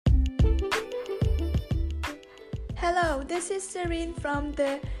Hello, this is Serene from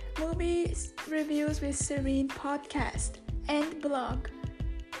the Movie Reviews with Serene podcast and blog.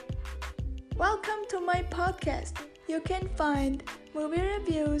 Welcome to my podcast. You can find movie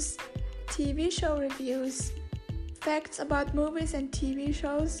reviews, TV show reviews, facts about movies and TV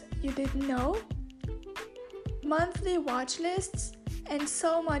shows you didn't know, monthly watch lists, and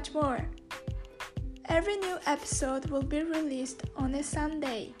so much more. Every new episode will be released on a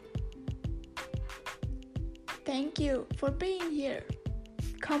Sunday. Thank you for being here.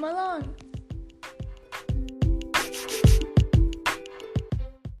 Come along.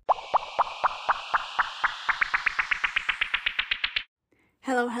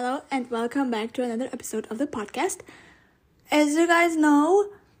 Hello, and welcome back to another episode of the podcast. As you guys know,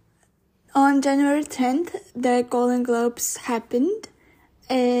 on January 10th, the Golden Globes happened,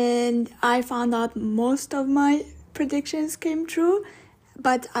 and I found out most of my predictions came true.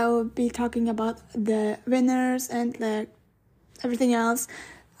 But I will be talking about the winners and everything else.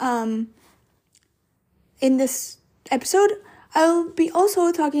 In this episode, I'll be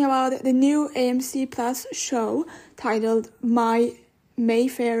also talking about the new AMC Plus show titled My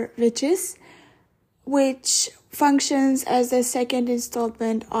Mayfair Witches, which functions as the second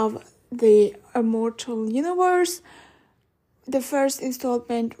installment of the Immortal Universe. The first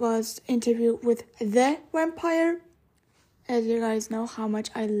installment was Interview with the Vampire. As you guys know how much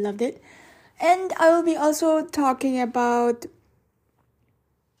I loved it. And I will be also talking about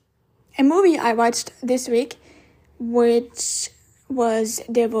a movie I watched this week, which was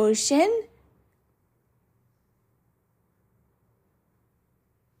Devotion.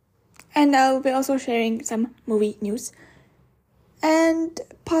 And I will be also sharing some movie news. And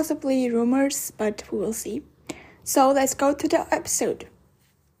possibly rumors, but we will see. So let's go to the episode.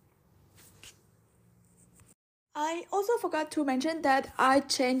 I also forgot to mention that I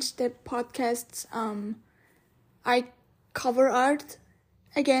changed the podcast's cover art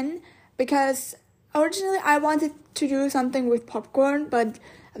again, because originally I wanted to do something with popcorn, but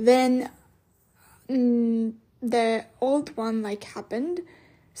then the old one happened,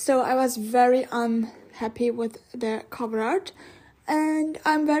 so I was very unhappy with the cover art, and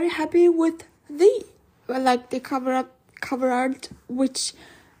I'm very happy with the cover art which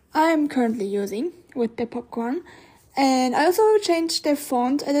I am currently using with the popcorn. And I also changed the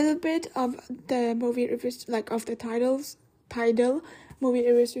font a little bit of the movie reviews, of the title Movie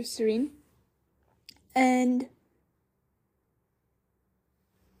Reviews with Serene. And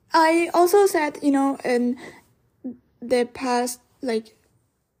I also said, in the past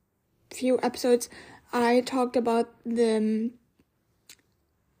few episodes, I talked about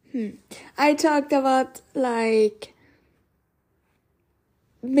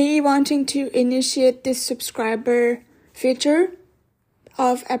me wanting to initiate this subscriber feature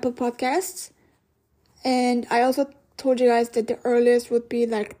of Apple Podcasts. And I also told you guys that the earliest would be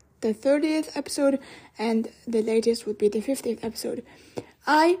the 30th episode and the latest would be the 50th episode.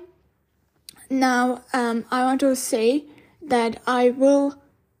 I want to say that I will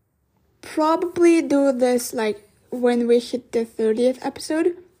probably do this when we hit the 30th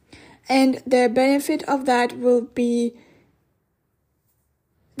episode. And the benefit of that will be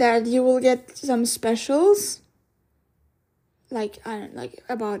that you will get some specials,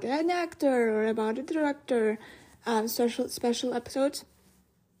 about an actor or about a director, special episodes.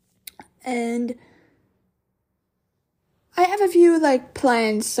 And I have a few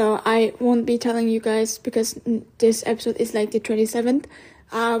plans, so I won't be telling you guys because this episode is the 27th.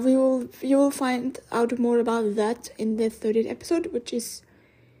 You will find out more about that in the 30th episode, which is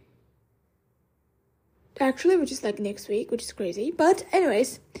next week, which is crazy. But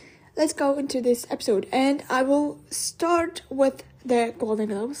anyways, let's go into this episode, and I will start with the Golden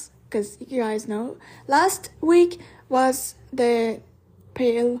Globes, because you guys know last week was the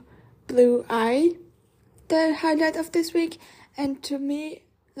Pale Blue Eye, the highlight of this week. And to me,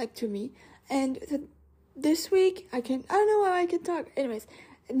 this week I don't know how I can talk. Anyways,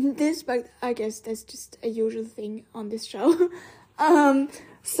 but I guess that's just a usual thing on this show.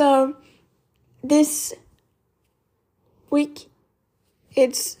 So this week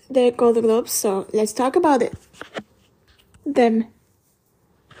it's the Golden Globes, so let's talk about it. Them.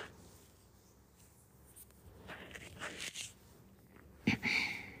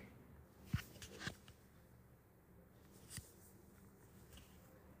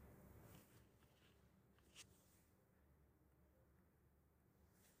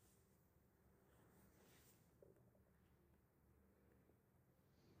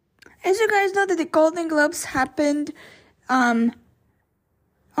 As you guys know, that the Golden Globes happened on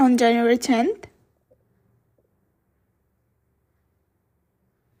January 10th.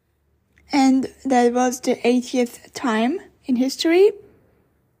 and that was the 80th time in history.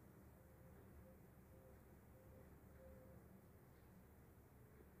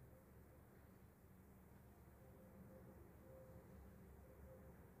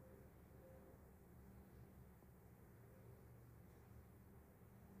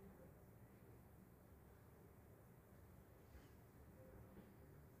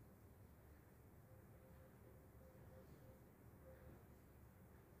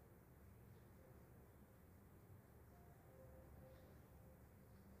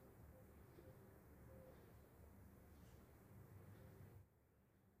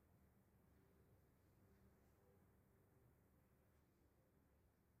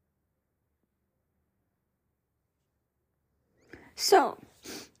 So,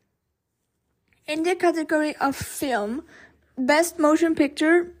 in the category of film, Best Motion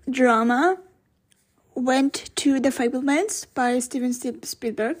Picture Drama went to The Fabelmans by Steven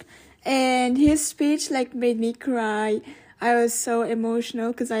Spielberg, and his speech made me cry. I was so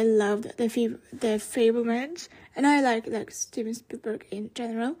emotional because I loved the Fabelmans, and I like Steven Spielberg in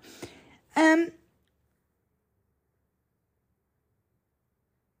general.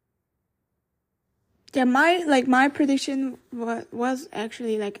 Yeah, my prediction was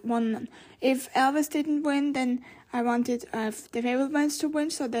actually one. If Elvis didn't win, then I wanted the Fabelmans to win,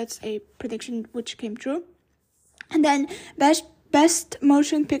 so that's a prediction which came true. And then best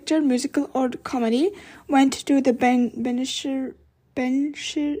motion picture, musical or comedy, went to the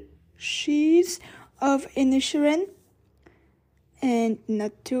Banshees of Inisherin, and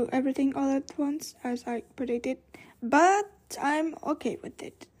not to Everything All at Once as I predicted, but I'm okay with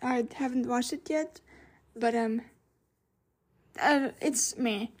it. I haven't watched it yet. But it's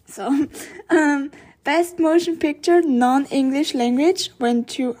me. So, best motion picture non-English language went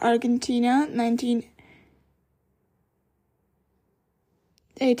to Argentina,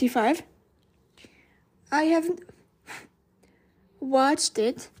 1985. I haven't watched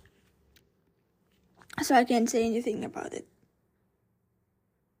it, so I can't say anything about it.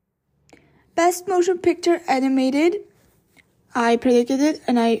 Best motion picture animated. I predicted it,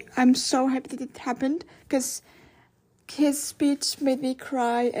 and I'm so happy that it happened, because his speech made me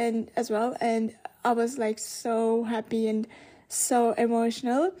cry and I was so happy and so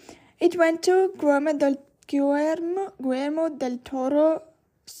emotional. It went to Guillermo del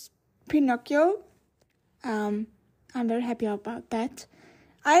Toro's Pinocchio. I'm very happy about that.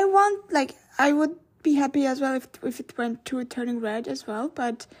 I would be happy as well if it went to Turning Red as well,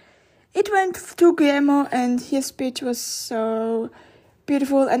 but it went to Guillermo, and his speech was so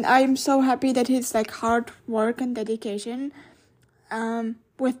beautiful, and I'm so happy that his hard work and dedication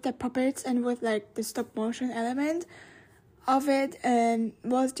with the puppets and with the stop motion element of it, and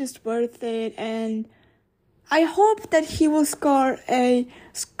was just worth it. And I hope that he will score a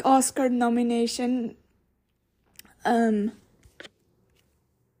Oscar nomination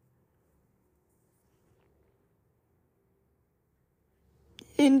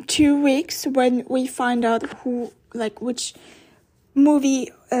in 2 weeks, when we find out which movie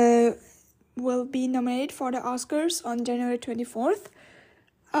will be nominated for the Oscars on January 24th.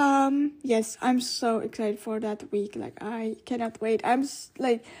 Yes, I'm so excited for that week. I cannot wait. I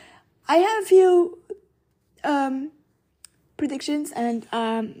have a few predictions, and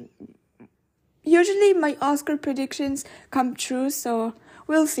usually my Oscar predictions come true, so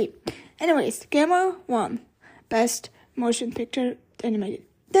we'll see. Anyways, Guillermo won Best Motion Picture Animated.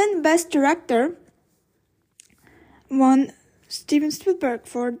 Then Best Director won Steven Spielberg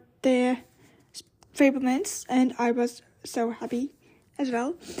for the Fabelmans, and I was so happy as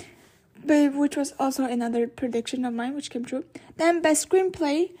well, which was also another prediction of mine which came true. Then Best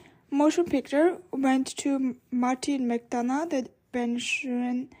Screenplay Motion Picture went to Martin McDonagh, The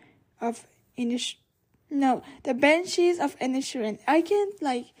Banshees of Inisherin. I can't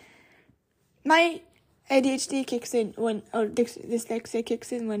my ADHD kicks in or dyslexia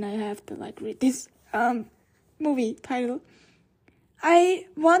kicks in when I have to read this movie title. I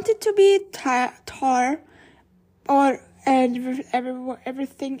wanted to be Thor or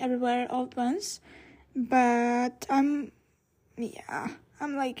Everything Everywhere All at Once, but I'm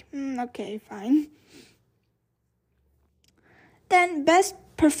okay, fine. Then Best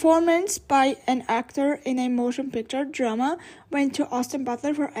Performance by an Actor in a Motion Picture Drama went to Austin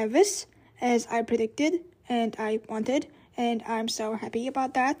Butler for Elvis, as I predicted and I wanted, and I'm so happy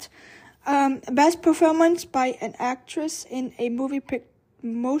about that. Best Performance by an Actress in a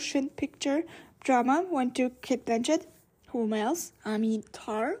Motion Picture Drama went to Kate Blanchett. Whom else?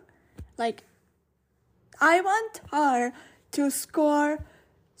 Tar. I want Tar to score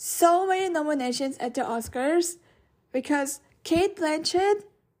so many nominations at the Oscars, because Kate Blanchett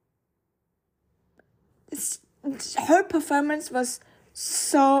her performance was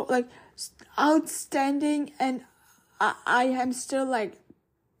so like outstanding, and I am still like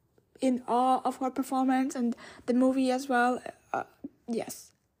in awe of her performance and the movie as well.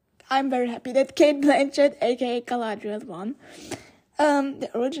 Yes, I'm very happy that Kate Blanchett, aka Galadriel, won. The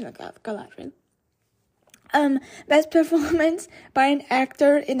original Galadriel. Best performance by an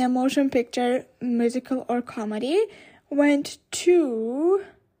actor in a motion picture, musical, or comedy went to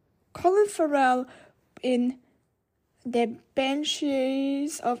Colin Farrell in The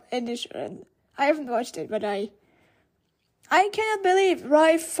Banshees of Inisherin. I haven't watched it, but I cannot believe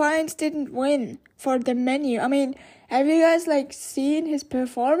Ralph Fiennes didn't win for The Menu. I mean, have you guys like seen his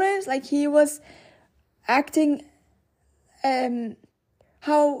performance? Like he was acting,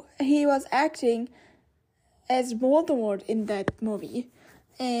 how he was acting as Voldemort in that movie,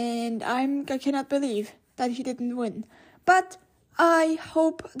 and I cannot believe that he didn't win. But I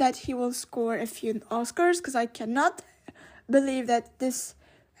hope that he will score a few Oscars, because I cannot believe that this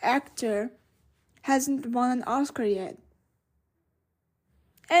actor hasn't won an Oscar yet.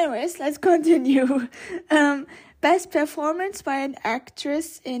 Anyways, let's continue. Best performance by an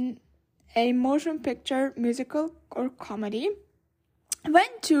actress in a motion picture, musical, or comedy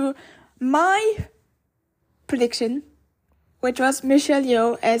went to my prediction, which was Michelle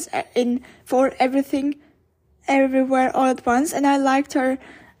Yeoh as in For Everything, Everywhere, All at Once, and I liked her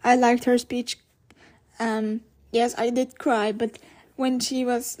speech. Yes, I did cry, but when she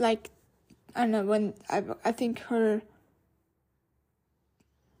was like, I don't know, when I think her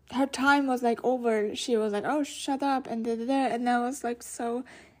time was like over, she was like, oh, shut up, and and I was like so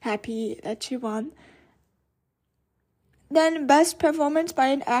happy that she won. Then best performance by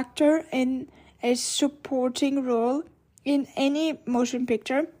an actor in a supporting role in any motion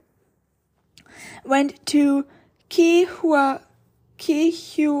picture went to Ki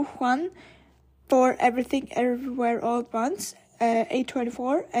Hugh Hwan for Everything Everywhere All at Once,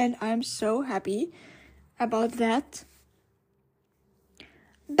 A24, and I'm so happy about that.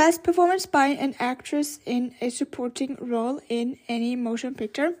 Best performance by an actress in a supporting role in any motion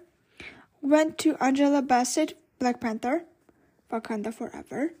picture went to Angela Bassett, Black Panther, Wakanda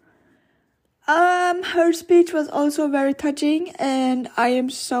Forever. Her speech was also very touching, and I am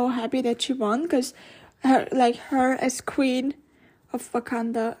so happy that she won, because her as queen of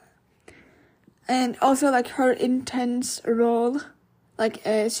Wakanda, and also like her intense role,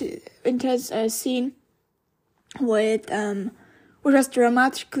 intense scene with which was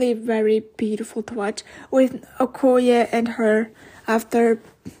dramatically very beautiful to watch, with Okoye and her after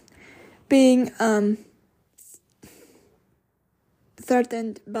being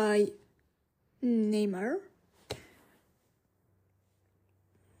threatened by Neymar.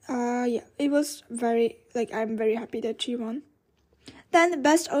 Yeah, it was very, I'm very happy that she won. Then the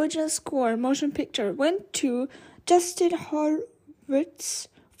best original score motion picture went to Justin Horwitz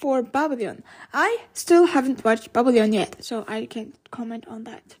for Babylon. I still haven't watched Babylon yet, so I can't comment on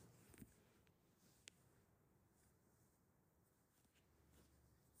that.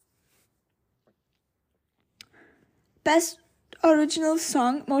 Best original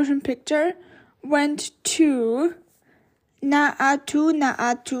song motion picture went to Na'atu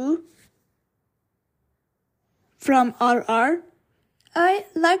Na'atu from RR. I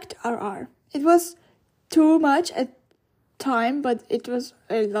liked RR. It was too much at time, but it was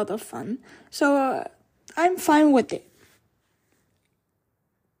a lot of fun. So I'm fine with it.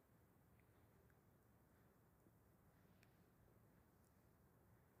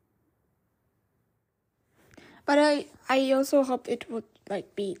 But I also hoped it would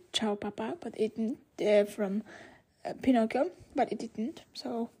be Ciao Papa, but it didn't, from Pinocchio, but it didn't.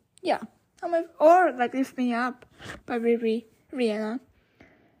 So yeah, or Lift Me Up by Rihanna.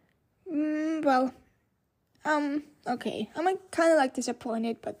 Okay, I'm kind of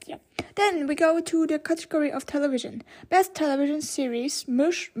disappointed, but yeah. Then we go to the category of television. Best television series,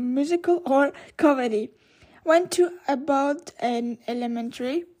 musical or comedy, went to About an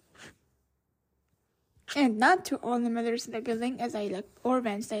Elementary, and not to All the Mothers in the Building or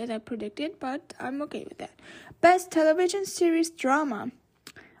Wednesday as I predicted, but I'm okay with that. Best television series drama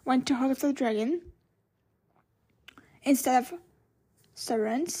went to House of the Dragon instead of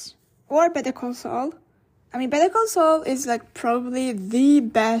Severance or Better Call Saul. Better Call Saul is probably the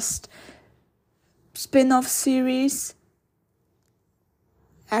best spin-off series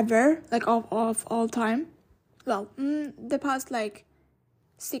ever, of all time. Well, the past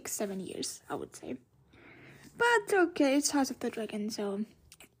 6-7 years, I would say. But okay, it's House of the Dragon, so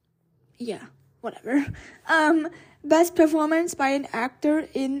yeah, whatever. Best performance by an actor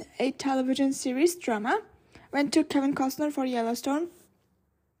in a television series drama went to Kevin Costner for Yellowstone.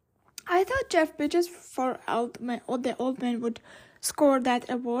 I I thought Jeff Bridges for the Old Man would score that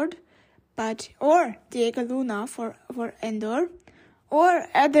award, or Diego Luna for Endor, or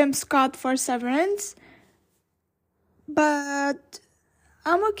Adam Scott for Severance. But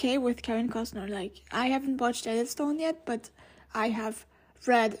I'm okay with Kevin Costner. Like, I haven't watched Yellowstone yet, but I have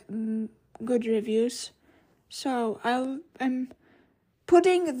read good reviews. So I'm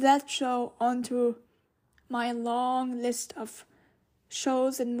putting that show onto my long list of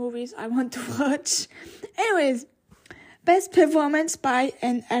shows and movies I want to watch. Anyways, best performance by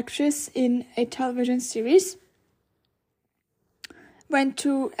an actress in a television series went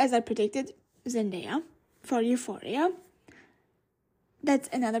to, as I predicted, Zendaya for Euphoria. That's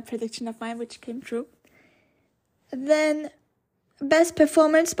another prediction of mine which came true. Then, best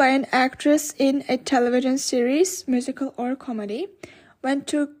performance by an actress in a television series, musical or comedy, went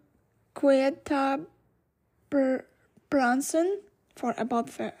to Quetta Brunson for About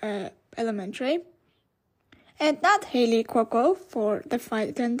Elementary. And not Haley Cuoco for The Flight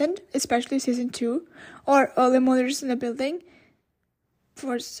Attendant, especially season 2, or Early Murders in the Building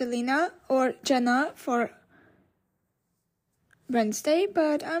for Selena, or Jenna for Wednesday,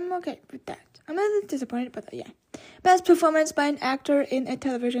 but I'm okay with that. I'm a little disappointed, but yeah. Best performance by an actor in a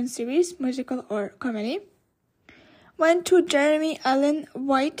television series, musical or comedy, went to Jeremy Allen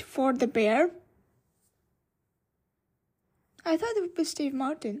White for The Bear. I thought it would be Steve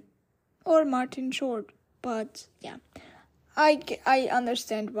Martin or Martin Short, but yeah, I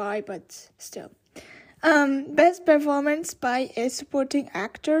understand why, but still. Best performance by a supporting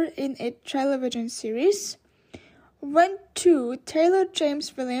actor in a television series went to Taylor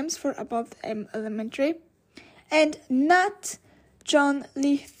James Williams for Above Elementary, and not John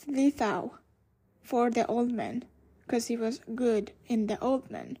Lithgow for The Old Man, because he was good in The Old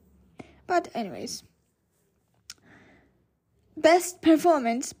Man. But anyways, best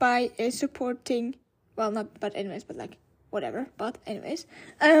performance by a supporting,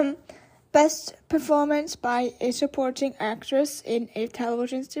 best performance by a supporting actress in a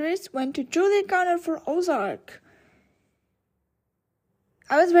television series went to Julia Garner for Ozark.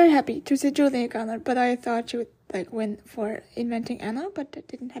 I was very happy to see Julia Garner, but I thought she would win for Inventing Anna, but that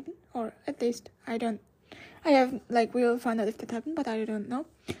didn't happen, or at least we will find out if that happened, but I don't know.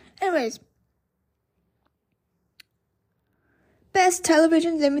 Anyways, best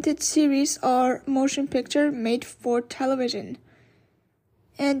television limited series or motion picture made for television,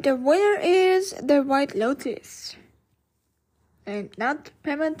 and the winner is The White Lotus, and not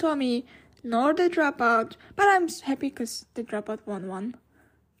Pam and Tommy nor The Dropout, but I'm happy because The Dropout won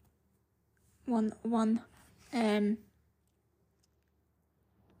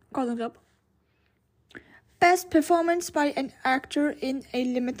Golden Globe. Best performance by an actor in a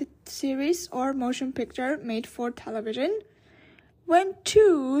limited series or motion picture made for television went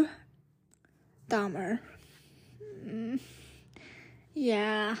to Dahmer.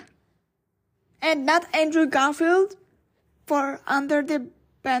 Yeah. And not Andrew Garfield for Under the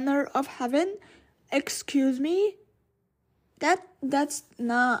Banner of Heaven. Excuse me? That's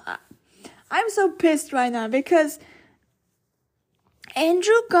not... I'm so pissed right now because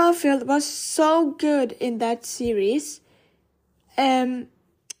Andrew Garfield was so good in that series. He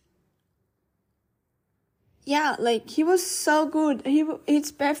was so good.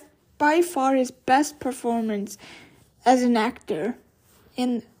 It's by far his best performance as an actor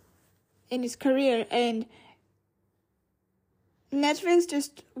in his career, and Netflix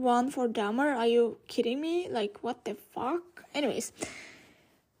just won for Dahmer. Are you kidding me? What the fuck? Anyways.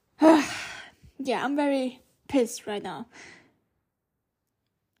 Yeah, I'm very pissed right now.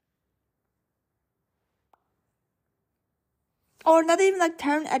 Or not even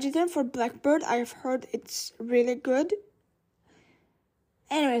Taron Egerton for Blackbird. I've heard it's really good.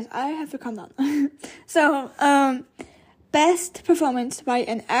 Anyways, I have to calm down. So, best performance by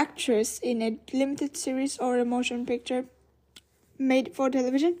an actress in a limited series or a motion picture made for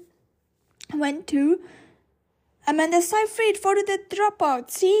television went to Amanda Seyfried for The Dropout.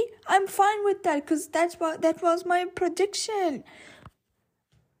 See, I'm fine with that because that was my prediction.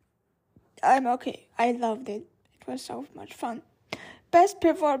 I'm okay. I loved it. It was so much fun. Best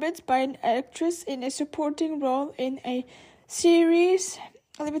performance by an actress in a supporting role in a series,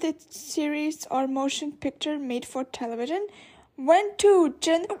 a limited series or motion picture made for television went to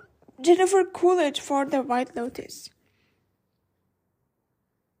Jennifer Coolidge for The White Lotus.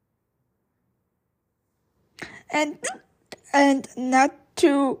 And not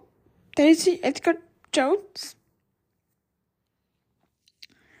to Daisy Edgar Jones.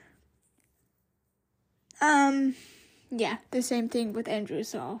 yeah, the same thing with Andrew,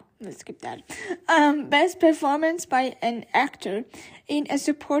 so let's skip that. Best performance by an actor in a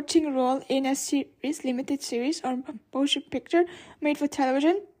supporting role in a series, limited series, or motion picture made for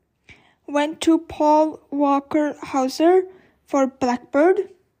television went to Paul Walker Hauser for Blackbird.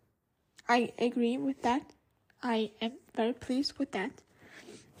 I agree with that. I am very pleased with that.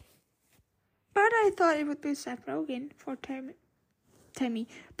 But I thought it would be Seth Rogen for Pam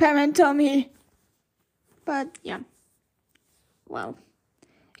and Tommy. But yeah. Well,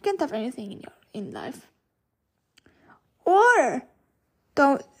 you can't have anything in life. Or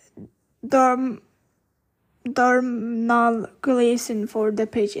Darnell Gleason for The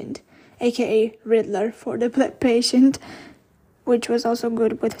Patient, aka Riddler for The Patient, which was also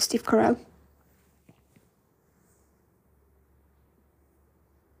good with Steve Carell.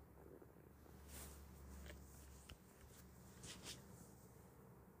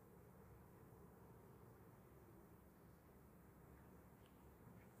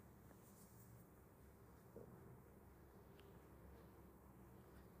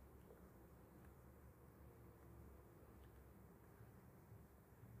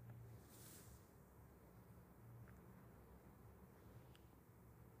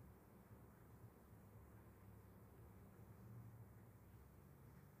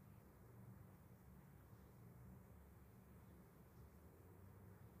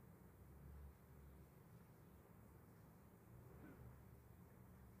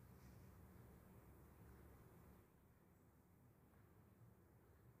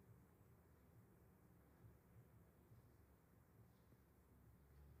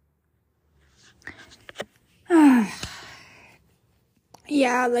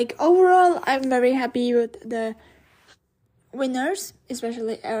 Yeah, like overall, I'm very happy with the winners,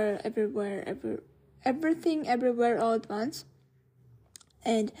 especially Everything Everywhere All at Once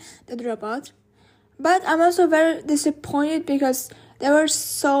and The Dropout. But I'm also very disappointed because there were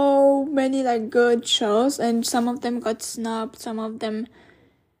so many like good shows, and some of them got snubbed, some of them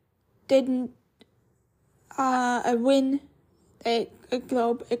didn't win a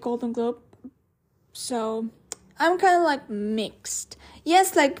Golden Globe. So I'm kind of like mixed.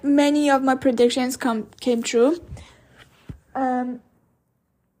 Yes, like many of my predictions came true.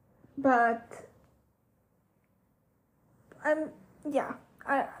 But I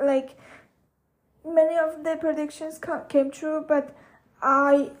like many of the predictions came true, but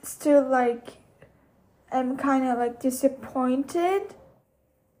I still like am kind of like disappointed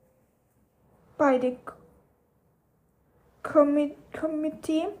by the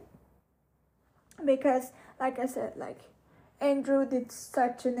committee, because like I said, like Andrew Garfield did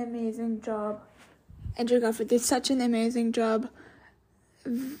such an amazing job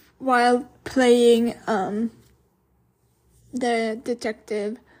while playing the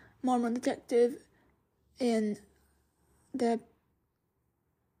detective, Mormon detective, in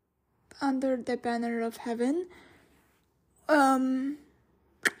Under the Banner of Heaven.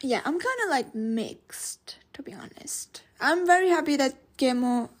 Yeah, I'm kind of like mixed, to be honest. I'm very happy that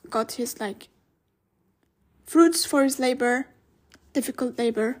Guillermo got his like fruits for his labor, difficult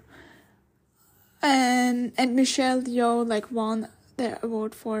labor, and Michelle Yeoh like won the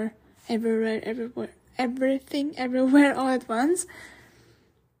award for Everything Everywhere All at Once.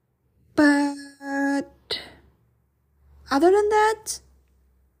 But other than that,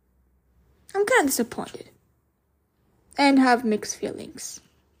 I'm kind of disappointed and have mixed feelings.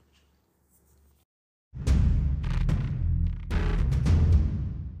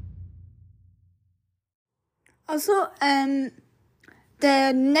 Also,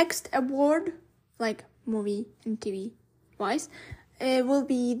 the next award, like movie and TV wise, will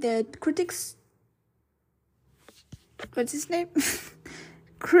be the Critics. What's his name?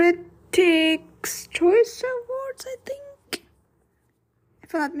 Critics' Choice Awards, I think,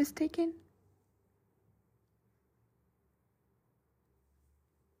 if I'm not mistaken.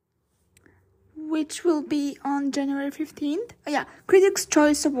 Which will be on January 15th. Yeah, Critics'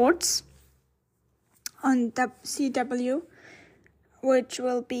 Choice Awards on CW, which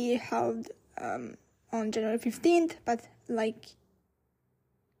will be held on January 15th. But like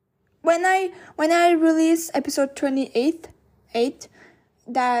when I release episode 28,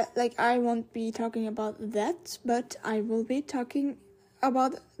 that like I won't be talking about that, but I will be talking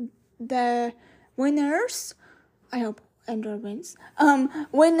about the winners. I hope Andrew wins.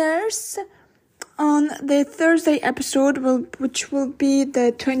 Winners on the Thursday episode, which will be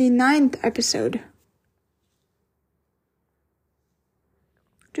the 29th episode.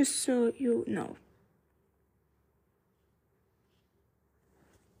 Just so you know.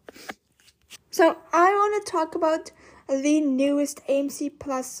 So I want to talk about the newest AMC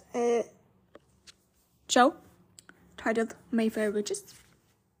Plus show titled Mayfair Witches.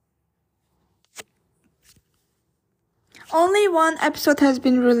 Only one episode has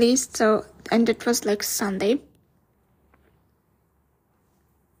been released, and it was like Sunday.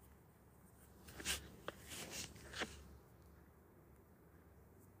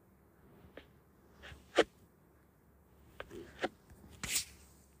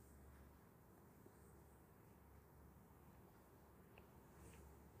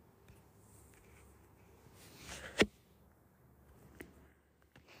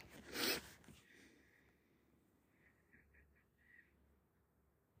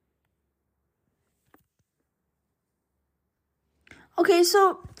 Okay,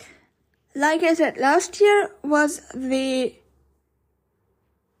 so like I said, last year was the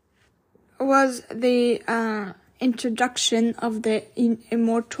introduction of the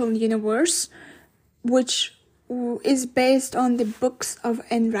Immortal Universe, which is based on the books of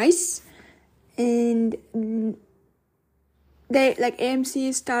Anne Rice, and they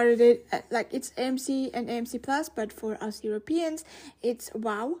AMC started it it's AMC and AMC Plus, but for us Europeans it's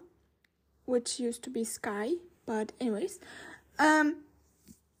WOW, which used to be Sky. But anyways,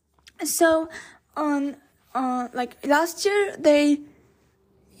 so on last year they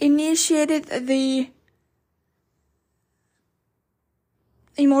initiated the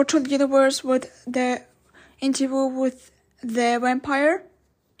Immortal Universe with the Interview with the Vampire,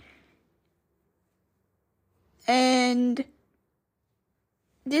 and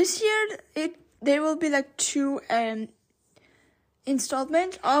this year there will be like two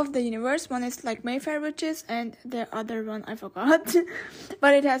installment of the universe. One is like Mayfair Witches, and the other one I forgot,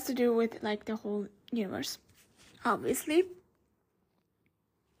 but it has to do with like the whole universe, obviously.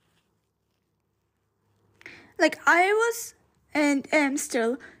 Like, I was and am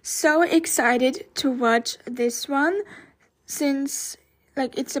still so excited to watch this one, since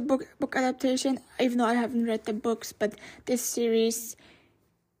like it's a book adaptation, even though I haven't read the books. But this series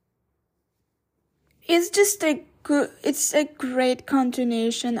is just it's a great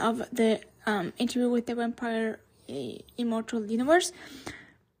continuation of the Interview with the Vampire Immortal Universe.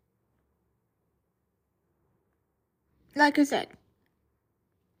 Like I said,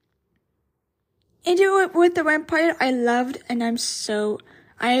 Interview with the Vampire I loved, and I am so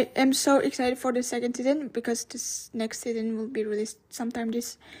excited for the second season, because this next season will be released sometime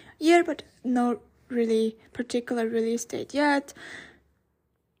this year, but no really particular release date yet.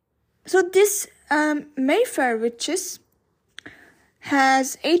 So this Mayfair Witches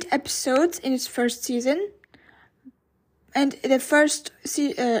has 8 episodes in its first season, and the first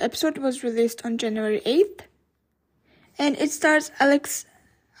episode was released on January 8th, and it stars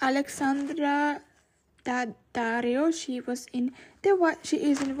Alexandra Daddario. She is in the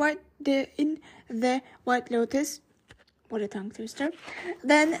White Lotus. What a tongue twister.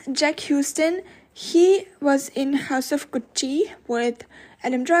 Then Jack Houston, he was in House of Gucci with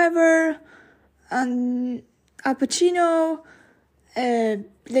Adam Driver, Al Pacino,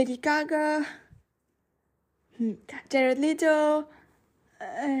 Lady Gaga, Jared Leto,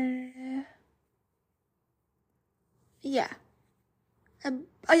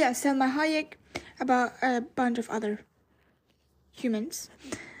 Selma Hayek, about a bunch of other humans.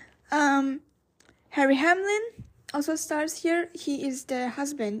 Harry Hamlin also stars here. He is the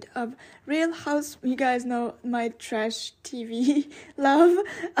husband of Real House. You guys know my trash TV love.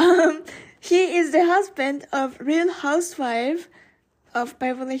 He is the husband of Real Housewife of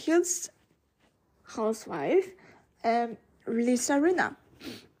Beverly Hills housewife, Lisa Rinna.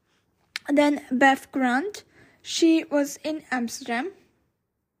 And then Beth Grant, she was in Amsterdam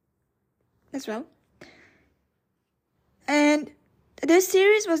as well. And this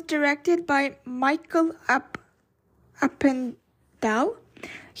series was directed by Michael Appendahl.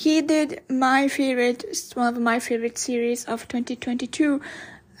 He did one of my favorite series of 2022,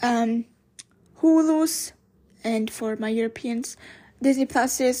 Hulu's, and for my Europeans, Disney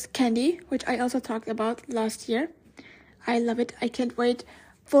Plus's Candy, which I also talked about last year. I love it. I can't wait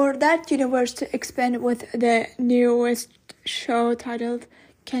for that universe to expand with the newest show titled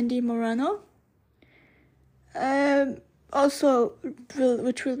Candy Morano. Which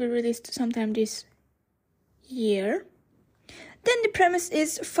will be released sometime this year. Then the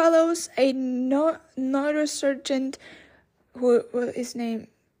premise follows a neurosurgeon who is named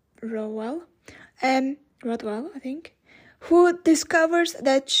Rodwell, I think, who discovers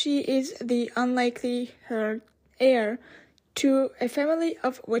that she is the unlikely heir to a family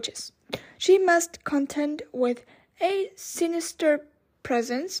of witches. She must contend with a sinister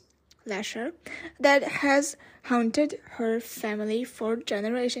presence, Lasher, that has haunted her family for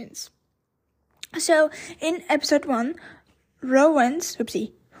generations. So in episode 1, Rowans,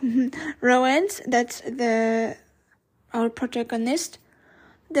 that's the our protagonist,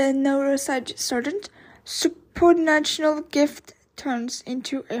 the neurosurgeon's supernatural gift turns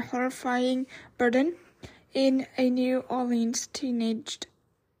into a horrifying burden in a New Orleans teenage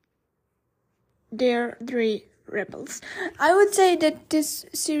Dare rebels. I would say that this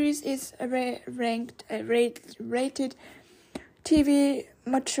series is rated TV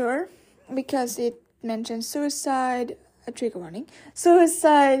mature because it mentions suicide, a trigger warning,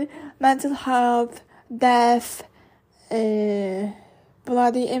 suicide, mental health, death,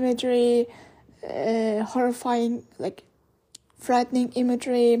 bloody imagery, horrifying, like, frightening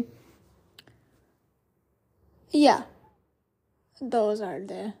imagery. Yeah, those are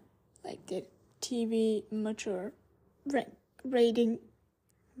the TV mature rating.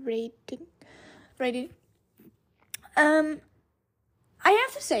 I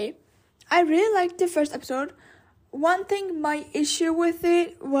have to say, I really liked the first episode. One thing, my issue with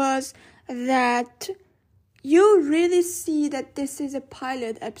it was that you really see that this is a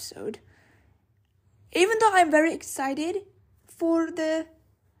pilot episode. Even though I'm very excited for the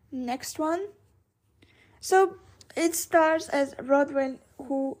next one. So it stars as Rowan,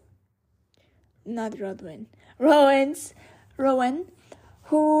 who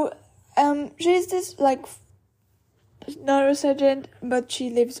she's this like neurosurgeon, but she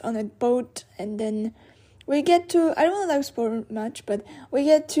lives on a boat, and then we get to, I don't want to like spoil much, but we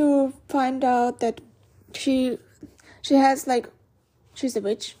get to find out that she has like, she's a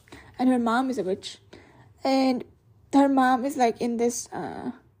witch, and her mom is a witch, and her mom is like in this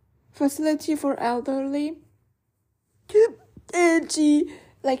facility for elderly, and she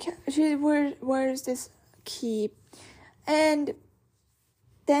wears this key, and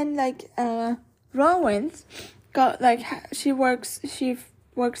then like Rowan's got like she works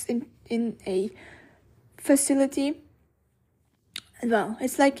in a facility. Well,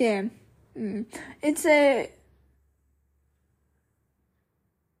 it's like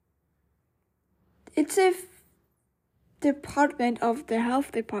it's a department of the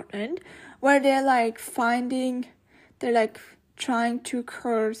health department where they're like trying to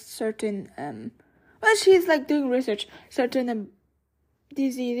cure certain well, she's like doing research certain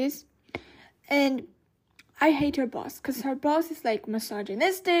diseases, and I hate her boss because her boss is like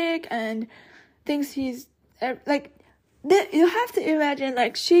misogynistic and thinks he's like, you have to imagine,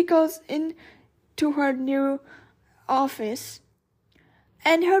 like, she goes into her new office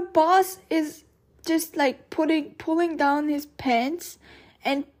and her boss is just like pulling down his pants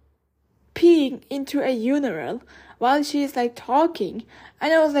and peeing into a urinal while she's like talking,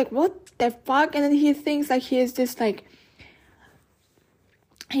 and I was like, what the fuck? And then he thinks like he's this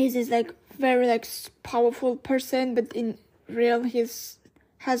very like powerful person, but in real has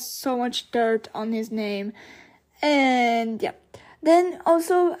so much dirt on his name. And yeah, then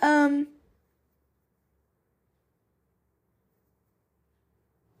also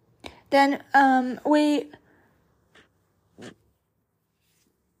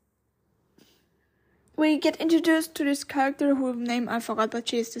we get introduced to this character whose name I forgot, but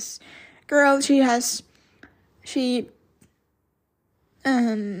she's this girl. She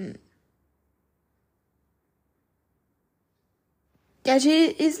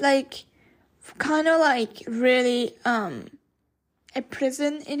is like kind of like really a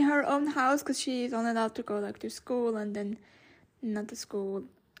prison in her own house, because she is only allowed to go like to school and then not to school,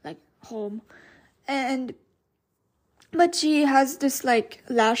 like home, but she has this like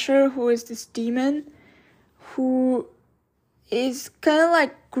Lasher, who is this demon who is kind of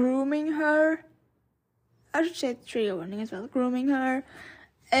like grooming her. I should say trigger warning as well, grooming her,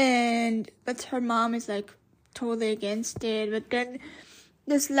 but her mom is like totally against it. But then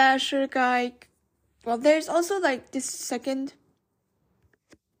this Lasher guy, well, there's also like this second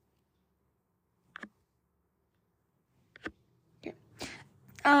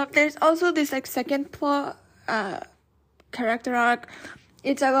there's also this like second plot character arc.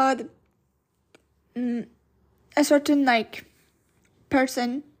 It's about a certain like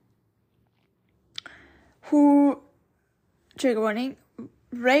person who, trigger warning,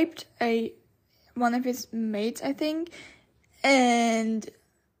 raped one of his mates, I think,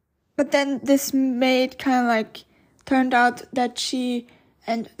 but then this maid kind of like turned out that she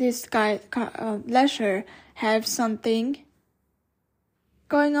and this guy Lesher have something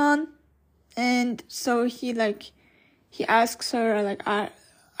going on, and so he asks her like, are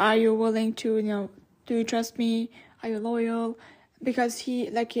you willing to, do you trust me, are you loyal, because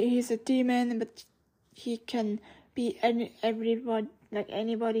he's a demon, but he can be anybody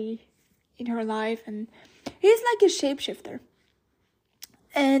in her life, and he's like a shapeshifter.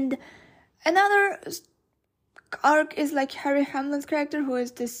 And another arc is like Harry Hamlin's character, who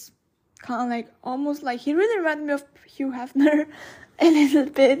is this kind of like almost like he really reminded me of Hugh Hefner a little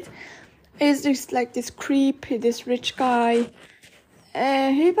bit. He's just like this creep, this rich guy.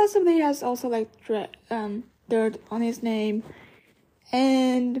 He possibly has also like dirt on his name,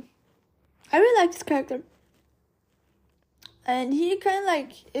 and I really like this character. And he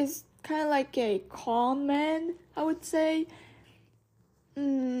is kind of like a calm man, I would say.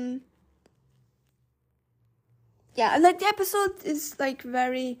 Yeah, like the episode is like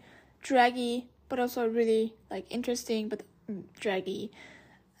very draggy, but also really like interesting, but draggy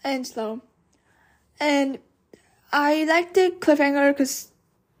and slow. And I like the cliffhanger because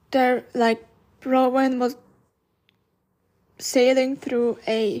they're like Rowan was sailing through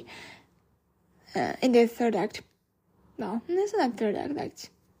in the third act. No, it's not third act, like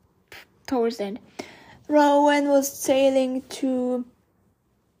towards the end. Rowan was sailing to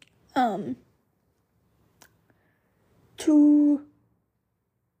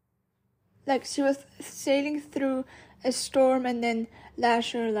like she was sailing through a storm, and then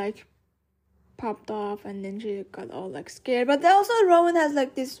Lasher like popped off, and then she got all like scared. But also Rowan has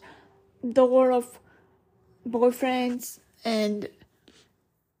like this door of boyfriends and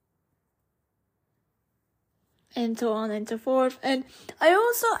so on and so forth. And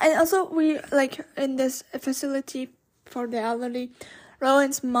also we like in this facility for the elderly,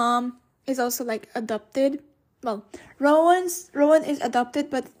 Rowan's mom is also like adopted. Well, Rowan is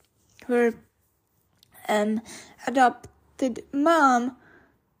adopted, but her adopted mom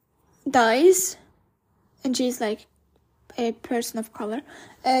dies, and she's like a person of color,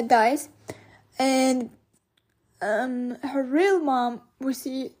 dies, and her real mom, we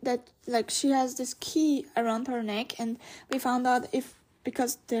see that like she has this key around her neck, and we found out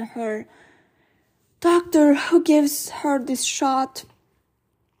because her doctor who gives her this shot,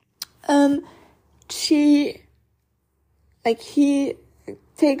 he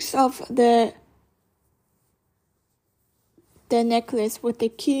takes off the necklace with the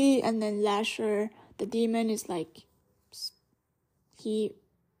key, and then Lasher, the demon, is like, he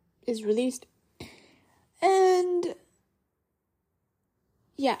is released. And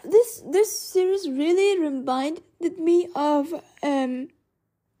yeah, this series really reminded me of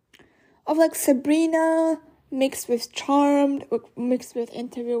like Sabrina mixed with Charmed, mixed with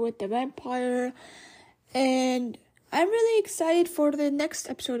Interview with the Vampire. And I'm really excited for the next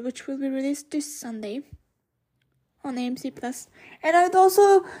episode, which will be released this Sunday on AMC Plus. And I would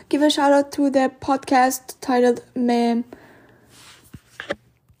also give a shout out to the podcast titled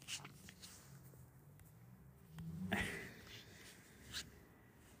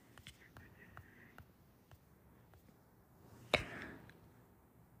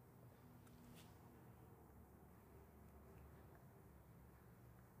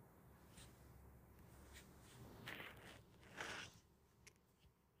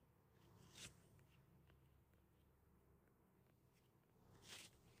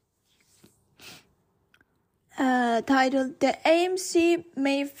titled The AMC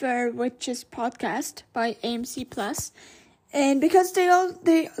Mayfair Witches Podcast by AMC Plus. And because they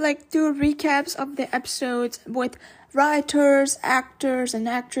like do recaps of the episodes with writers, actors, and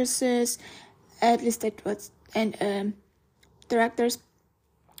actresses, at least it was, and directors,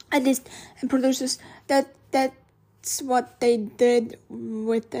 at least, and producers. That's what they did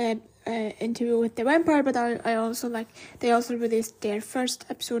with the Interview with the Vampire. But I also like, they also released their first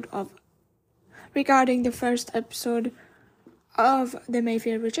episode regarding the first episode of the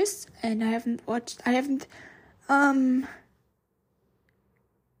Mayfair Witches, and I haven't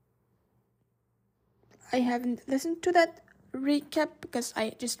listened to that recap because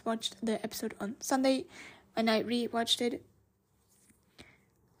I just watched the episode on Sunday and I rewatched it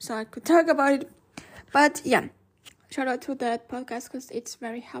so I could talk about it. But yeah, shout out to that podcast because it's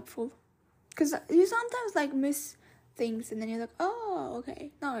very helpful, because you sometimes like miss things and then you're like, oh,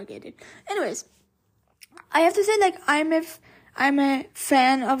 okay, now I get it. Anyways, I have to say, like, I'm a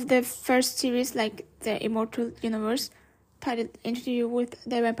fan of the first series, like the Immortal Universe, titled Interview with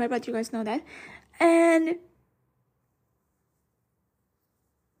the Vampire, but you guys know that. And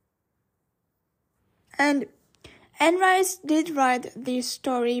Anne Rice did write this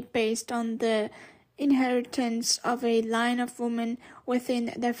story based on the inheritance of a line of women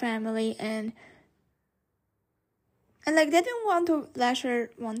within the family, and like they didn't want to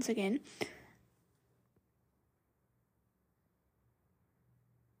Lasher once again.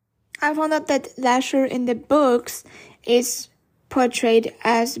 I found out that Lasher in the books is portrayed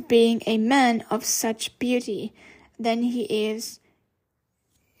as being a man of such beauty than he is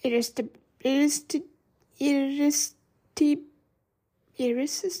irresistible.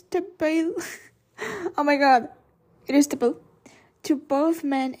 Oh my god, irresistible to both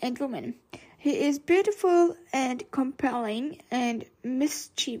men and women. He is beautiful and compelling and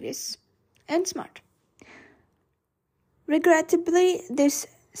mischievous and smart. Regrettably, this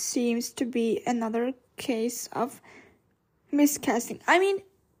seems to be another case of miscasting. I mean,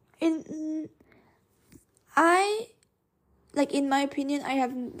 in my opinion, I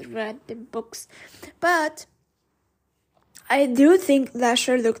haven't read the books, but I do think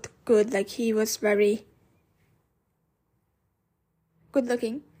Lasher looked good. Like, he was very good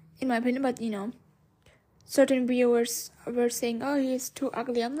looking, in my opinion, but certain viewers were saying, oh, he's too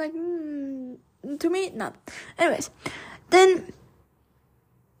ugly. I'm like, to me, not. Anyways, then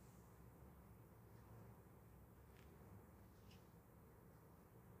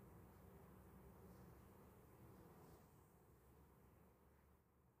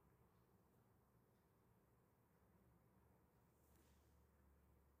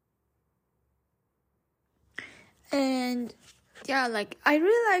and yeah, like, I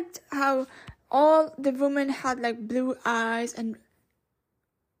really liked how all the women had like blue eyes and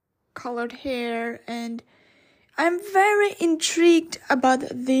colored hair, and I'm very intrigued about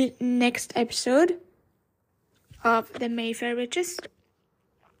the next episode of the Mayfair Witches.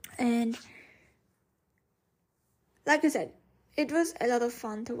 And like I said, it was a lot of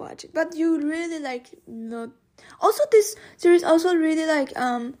fun to watch it, but you really also this series also really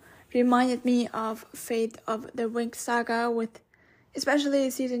reminded me of Fate of the Winged Saga, with especially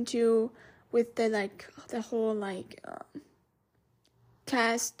season 2, with the whole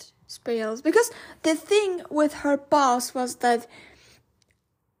cast spells, because the thing with her boss was that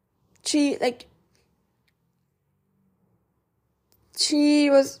she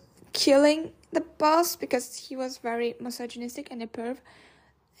was killing the boss because he was very misogynistic and a perv,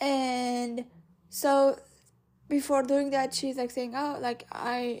 and so before doing that, she's saying,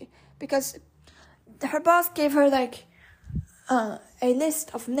 because her boss gave her a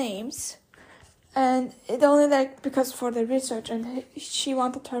list of names, and it only because for the research, and she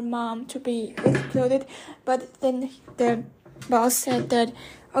wanted her mom to be included, but then the boss said that,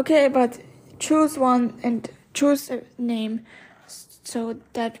 okay, but choose one and choose a name so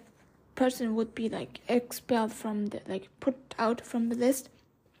that person would be expelled from the put out from the list.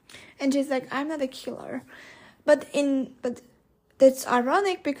 And she's like, I'm not a killer, but that's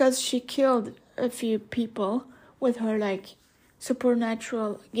ironic because she killed a few people with her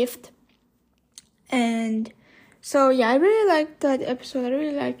supernatural gift. And so yeah, I really liked that episode. I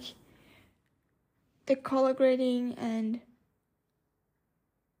really like the color grading and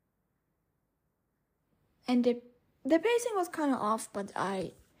the pacing was kind of off, but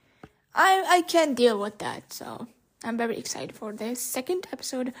I can deal with that. So I'm very excited for the second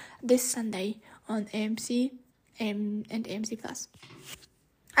episode this Sunday on AMC and AMC Plus.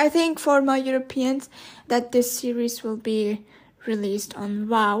 I think for my Europeans that this series will be released on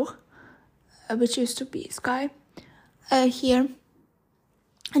WoW, which used to be Sky, here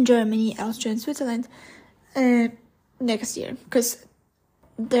in Germany, Austria, and Switzerland next year, because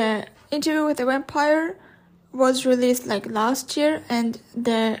the Interview with the Vampire was released last year, and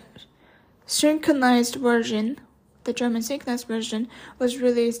the synchronized version, the German synchronized version, was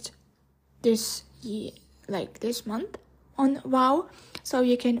released this year, this month on WoW, so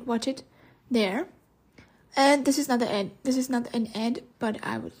you can watch it there. And this is not an ad, but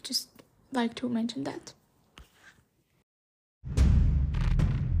I would just like to mention that.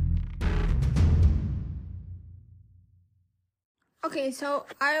 Okay, so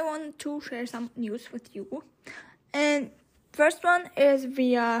I want to share some news with you, and first one is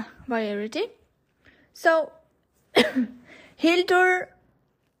via Variety. So Hildur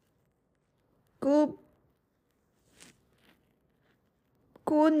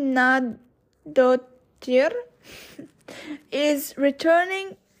Guðnadóttir is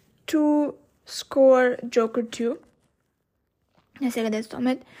returning to score Joker 2.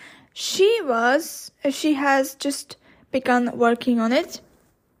 She has just begun working on it.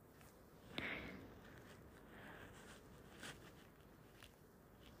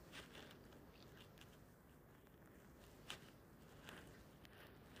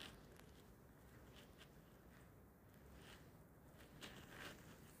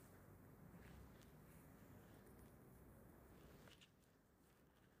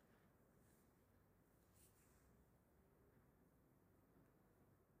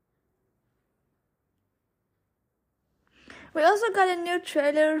 We also got a new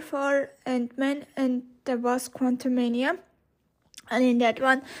trailer for Ant-Man and the Wasp: Quantumania, and in that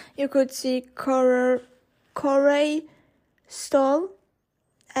one you could see Corey Stoll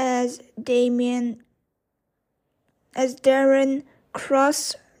as Darren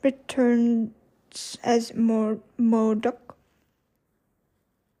Cross returns as MODOK.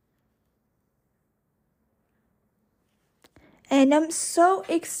 And I'm so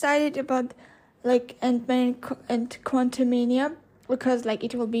excited about like Ant-Man and Quantumania because like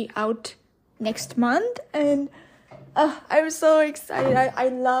it will be out next month, and I'm so excited. I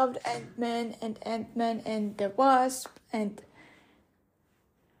loved Ant-Man and the Wasp, and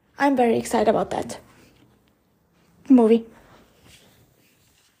I'm very excited about that movie.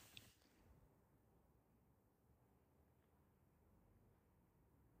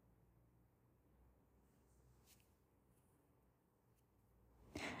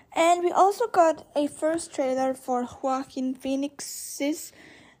 And we also got a first trailer for Joaquin Phoenix's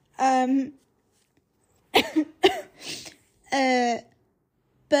Joaquin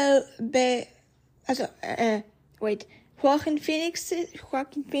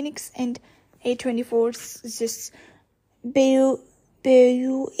Phoenix and A24's Beau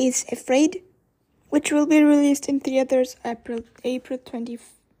is Afraid, which will be released in theaters April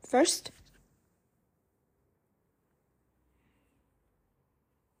 21st.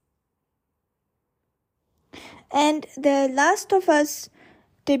 And The Last of Us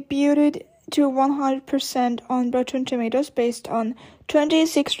debuted to 100% on Rotten Tomatoes based on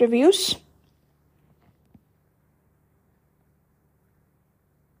 26 reviews.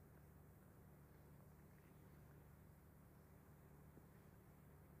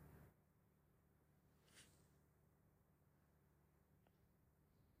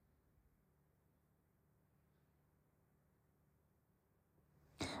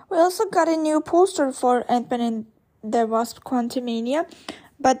 We also got a new poster for Ant-Man and the Wasp Quantumania,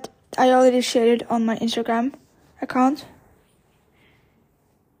 but I already shared it on my Instagram account.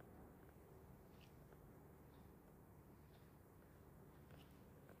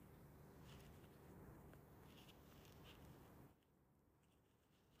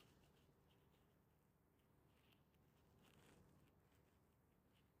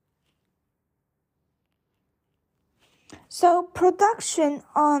 So, production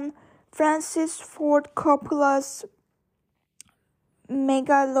on Francis Ford Coppola's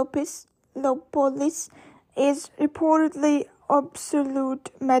Megalopolis is reportedly absolute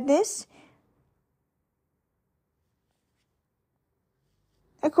madness,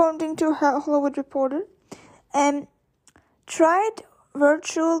 according to Hollywood Reporter. Tried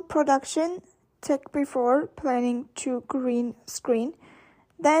virtual production tech before planning to green screen,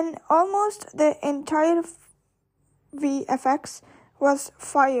 then almost the entire VFX was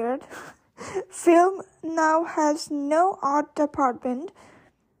fired. Film now has no art department.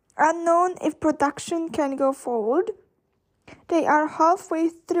 Unknown if production can go forward. They are halfway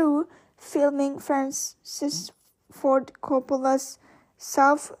through filming Francis Ford Coppola's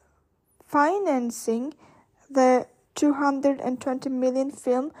self-financing the $220 million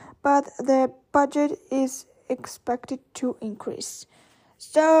film, but the budget is expected to increase.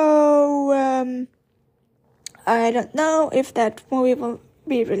 So, I don't know if that movie will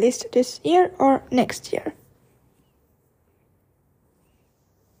be released this year or next year.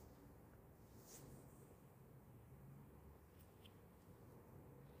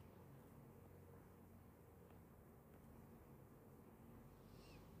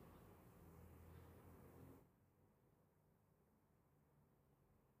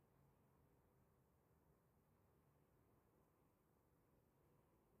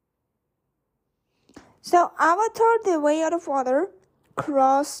 So, Avatar: The Way Out of Water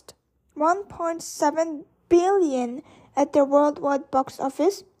crossed $1.7 billion at the worldwide box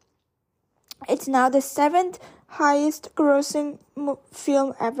office. It's now the 7th highest grossing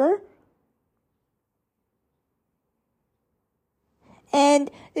film ever.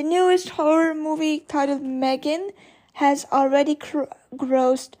 And the newest horror movie titled Megan has already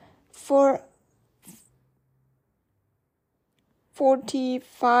grossed for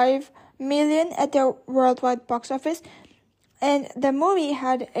 $45 million at the worldwide box office, and the movie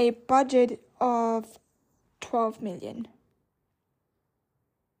had a budget of $12 million.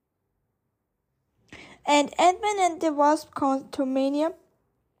 And Ant-Man and the Wasp Quantumania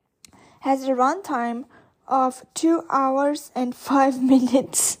has a runtime of 2 hours and 5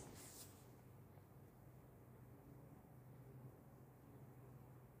 minutes.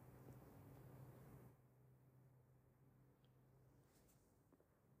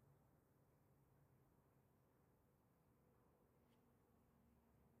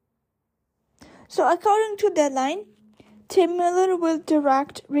 So according to Deadline, Tim Miller will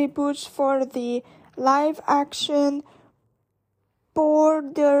direct reboots for the live-action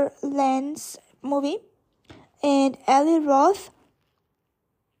Borderlands movie, and Eli Roth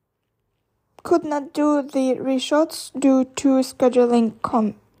could not do the reshoots due to scheduling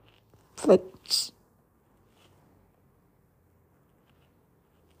conflicts.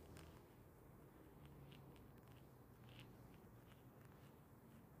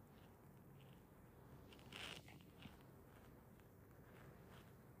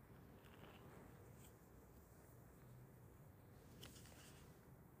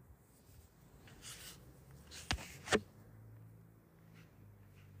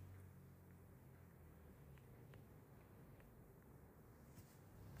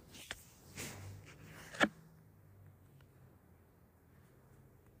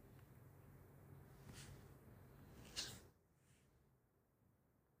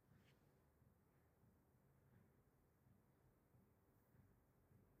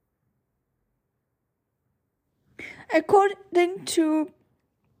 According to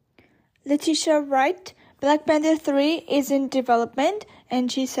Letitia Wright, Black Panther 3 is in development,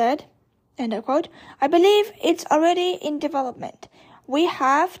 and she said, and I quote, "I believe it's already in development. We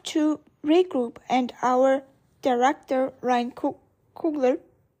have to regroup, and our director, Ryan Coogler,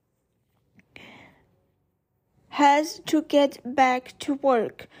 has to get back to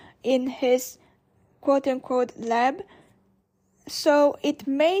work in his quote-unquote lab, so it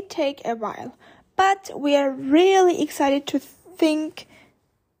may take a while. But we are really excited to think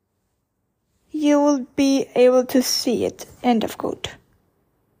you will be able to see it." End of quote.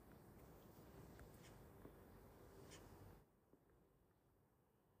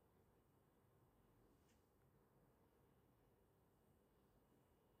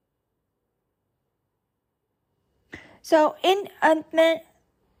 So in Ant-Man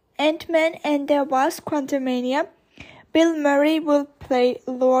and the Wasp: Quantumania, Bill Murray will play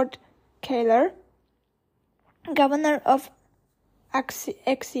Lord Kaler, governor of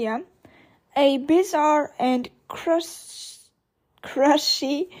Axia, a bizarre and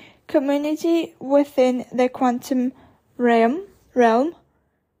crushy community within the quantum realm.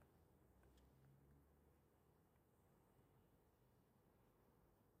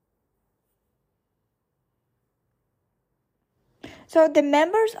 So the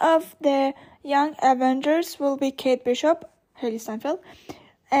members of the Young Avengers will be Kate Bishop, Haley Steinfeld,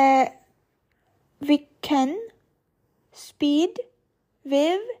 Wiccan, Speed,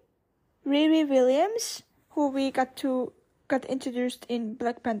 Viv, Riri Williams, who we got introduced in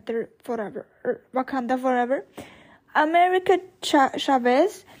Black Panther Forever, Wakanda Forever, America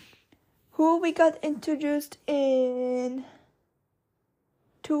Chavez, who we got introduced in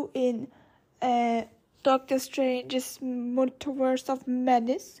Doctor Strange's Multiverse of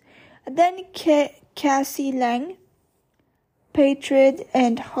Madness, and then Cassie Lang, Patriot,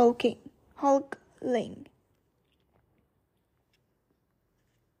 and Hulkling.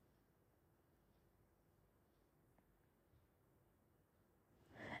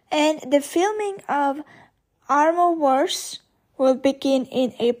 And the filming of Armor Wars will begin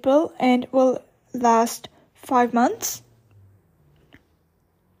in April and will last 5 months.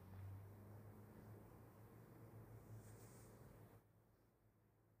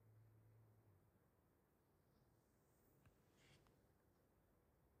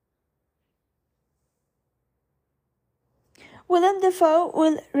 Willem Dafoe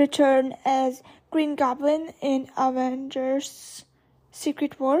will return as Green Goblin in Avengers: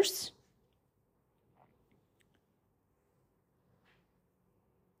 Secret Wars.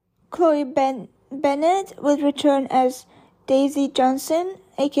 Chloe Bennett will return as Daisy Johnson,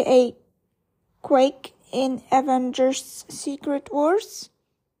 aka Quake, in Avengers: Secret Wars.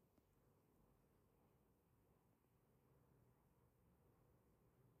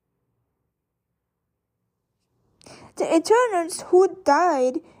 The Eternals who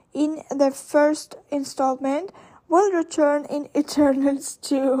died in the first installment will return in Eternals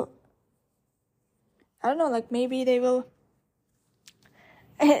 2. I don't know, like maybe they will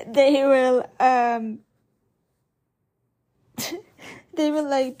they will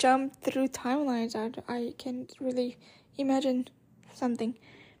like jump through timelines. I can't really imagine something.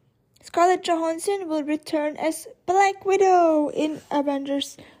 Scarlett Johansson will return as Black Widow in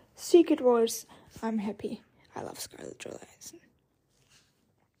Avengers: Secret Wars. I'm happy. I love Scarlett Johansson.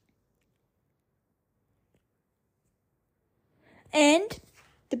 And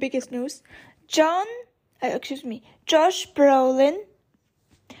the biggest news, Josh Brolin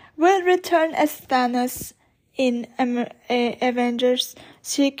will return as Thanos in Avengers: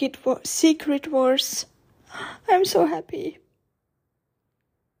 Secret Wars. I'm so happy.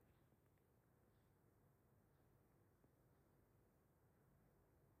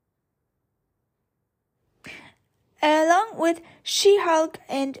 Along with She-Hulk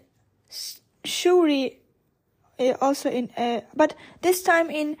and Shuri, also but this time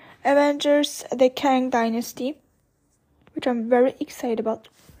in Avengers: The Kang Dynasty, which I'm very excited about.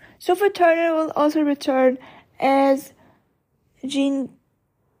 Sophie Turner will also return as Jean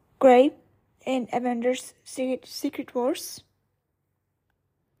Grey in Avengers: Secret Wars.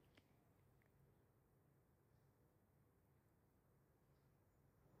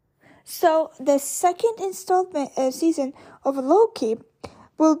 So the second installment season of Loki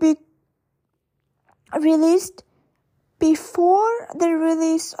will be released before the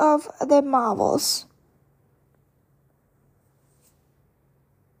release of the Marvels.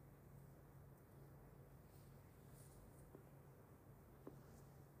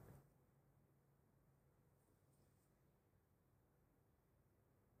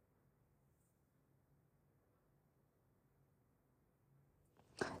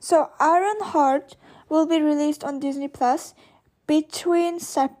 So Ironheart will be released on Disney Plus between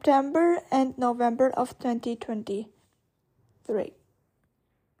September and November of 2023.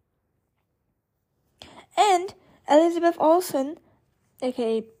 And Elizabeth Olsen,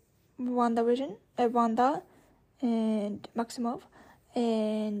 aka Wanda and Maximoff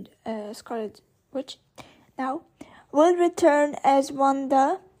and Scarlet Witch now, will return as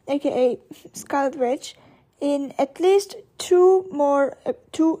Wanda, aka Scarlet Witch, in at least two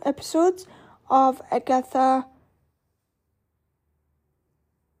episodes of Agatha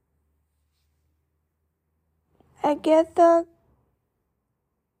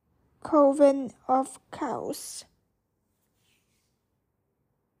Coven of Chaos.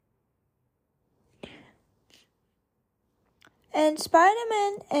 And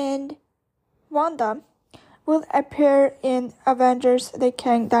Spider-Man and Wanda will appear in Avengers: The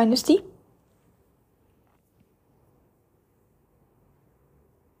Kang Dynasty.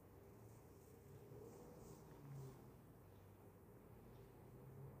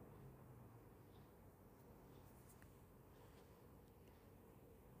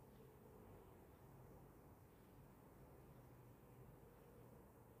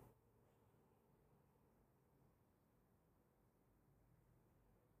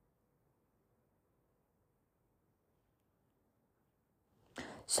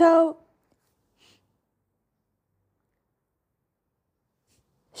 So,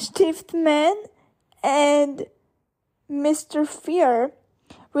 Stiffman and Mr. Fear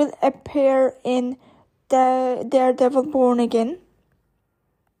will appear in the Daredevil Born Again.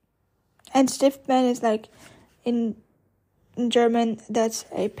 And Stiffman is like, in German, that's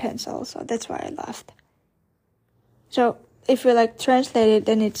a pencil, so that's why I laughed. So, if you like translate it,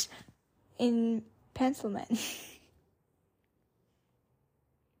 then it's in Pencilman.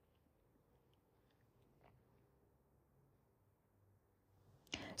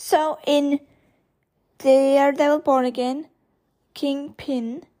 So, in Daredevil Born Again,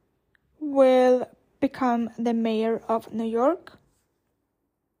 Kingpin will become the mayor of New York.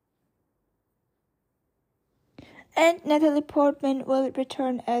 And Natalie Portman will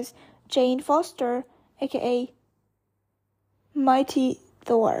return as Jane Foster, aka Mighty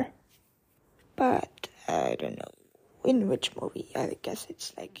Thor. But I don't know in which movie. I guess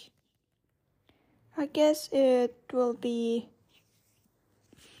it will be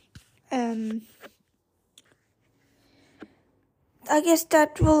I guess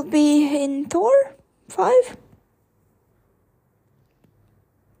that will be in Thor 5.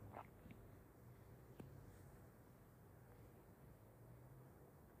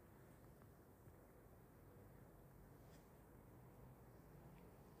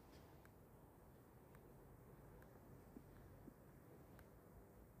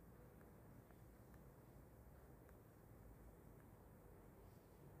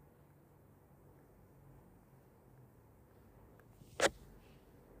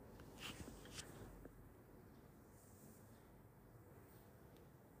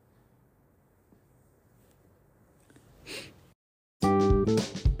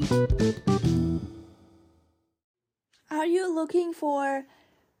 Are you looking for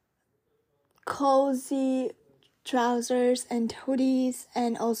cozy trousers and hoodies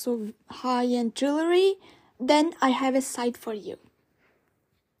and also high-end jewelry? Then I have a site for you.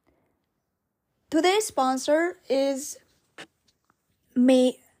 Today's sponsor is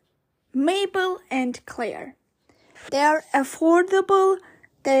Mabel and Claire. They are affordable.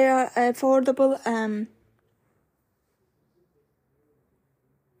 They're affordable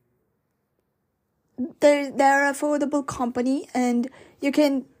company, and you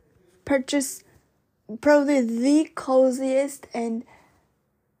can purchase probably the coziest and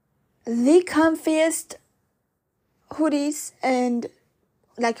the comfiest hoodies and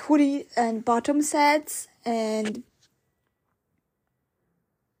like hoodie and bottom sets and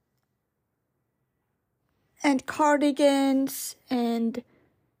cardigans and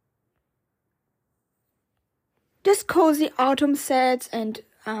just cozy autumn sets and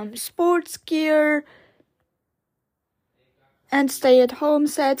sports gear and stay-at-home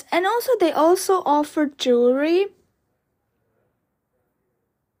sets. And also they also offer jewelry.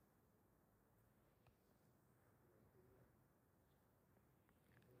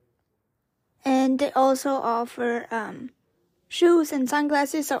 And they also offer shoes and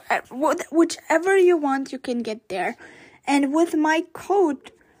sunglasses. So whichever you want, you can get there. And with my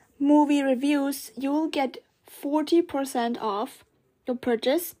code movie reviews, you will get 40% off your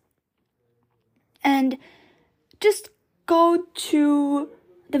purchase. And just go to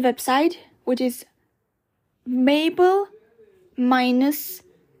the website, which is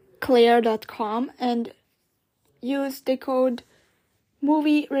mabel-claire.com, and use the code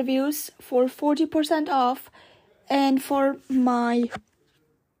movie reviews for 40% off. And for my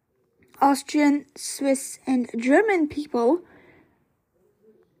Austrian, Swiss, and German people,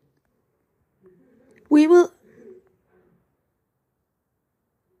 we will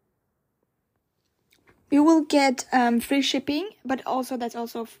get free shipping, but also that's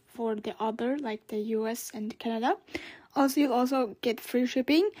also for the other, like the US and Canada. Also, you'll also get free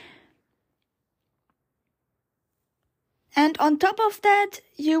shipping. And on top of that,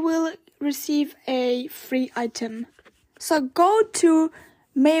 you will receive a free item. So go to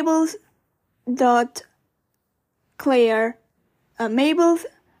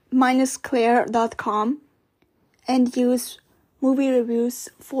mabels.claire.com and use movie reviews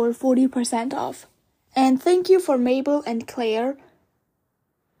for 40% off. And thank you for Mabel and Claire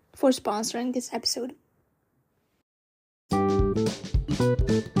for sponsoring this episode.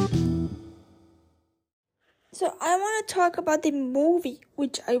 So I want to talk about the movie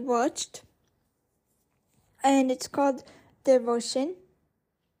which I watched, and it's called Devotion.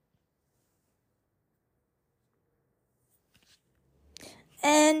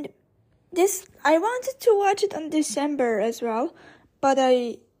 And I wanted to watch it on December as well, but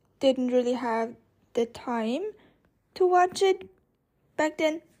I didn't really have the time to watch it back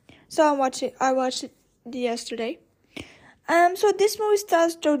then. So I watched it yesterday. So this movie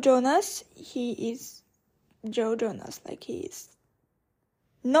stars Joe Jonas. He is Joe Jonas, like he is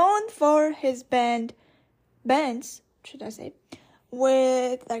known for his bands, should I say,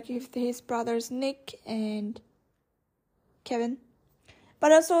 with like his brothers Nick and Kevin.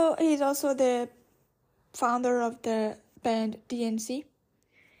 But also he's also the founder of the band DNC.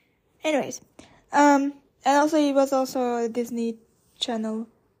 Anyways, and also he was also a Disney Channel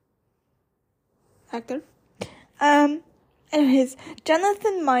actor. Anyways,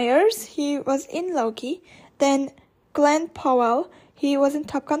 Jonathan Myers, he was in Loki. Then Glenn Powell, he was in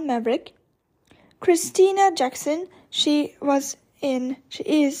Top Gun Maverick. Christina Jackson, she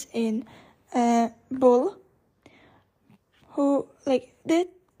is in Bull. Who, like,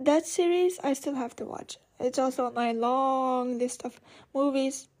 that series I still have to watch. It's also on my long list of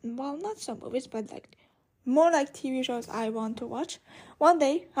movies. Well, not some movies, but like more like TV shows I want to watch. One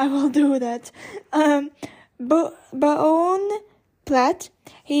day I will do that. Baon Platt,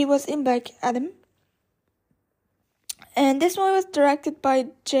 he was in Black Adam. And this one was directed by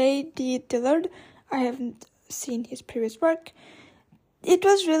J.D. Dillard. I haven't seen his previous work. It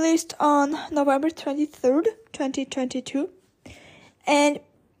was released on November 23rd, 2022. And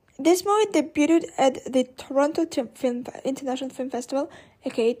this movie debuted at the Toronto International Film Festival,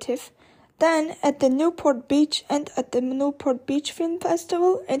 aka TIFF. Then at the Newport Beach and at the Newport Beach Film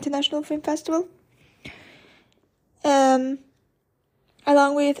Festival, International Film Festival.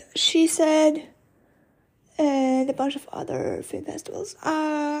 Along with She Said, and a bunch of other film festivals,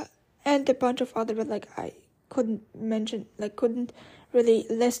 and a bunch of other, but like I couldn't really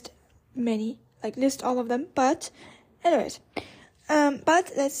list all of them, but anyways,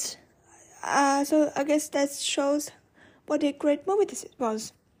 but that's, so I guess that shows what a great movie this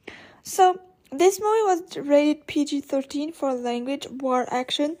was. So this movie was rated PG-13 for language, war,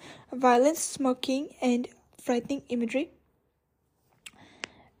 action, violence, smoking, and frightening imagery.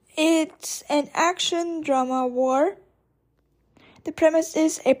 It's an action drama war. The premise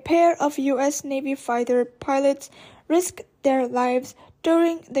is a pair of U.S. Navy fighter pilots risk their lives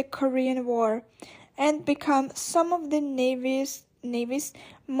during the Korean War and become some of the Navy's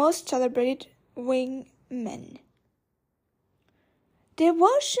most celebrated wingmen.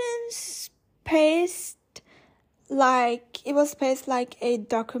 Devotion's paced like a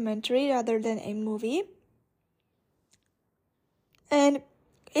documentary rather than a movie. And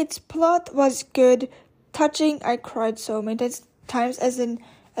its plot was good, touching. I cried so many times as a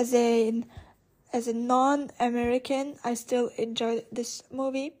non-American. I still enjoyed this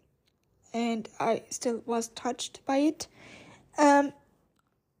movie, and I still was touched by it. I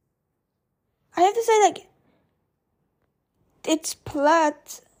have to say, like, its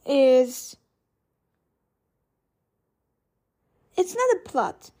plot is. It's not a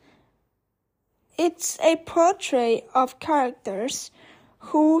plot. It's a portrait of characters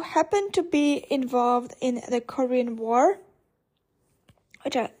who happen to be involved in the Korean War,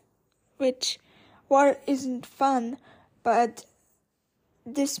 which war isn't fun, but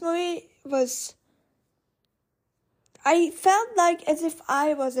this movie was. I felt like as if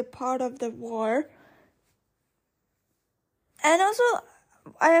I was a part of the war, and also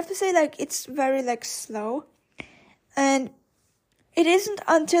I have to say, like, it's very like slow, and it isn't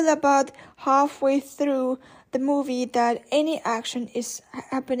until about halfway through the movie that any action is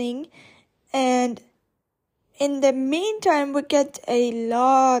happening, and in the meantime, we get a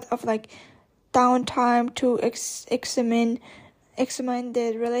lot of like downtime to examine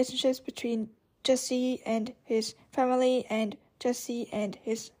the relationships between Jesse and his family and Jesse and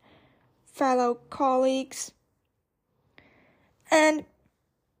his fellow colleagues. And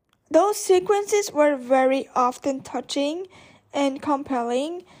those sequences were very often touching and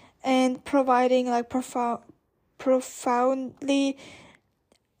compelling and providing like profoundly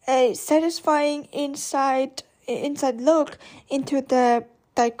a satisfying inside look into the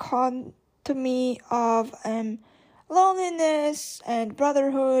dichotomy of loneliness and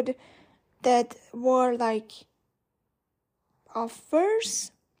brotherhood that were like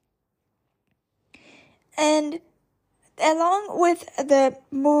offers. And along with the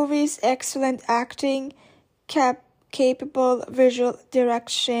movie's excellent acting, capable visual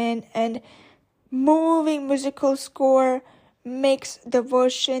direction, and moving musical score makes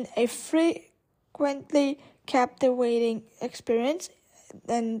devotion a frequently captivating experience,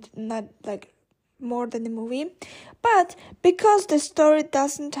 and not like more than the movie. But because the story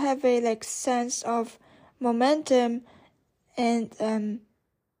doesn't have a like sense of momentum and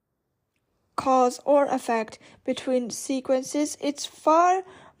cause or effect between sequences, it's far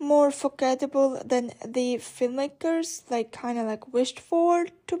more forgettable than the filmmakers like kind of like wished for,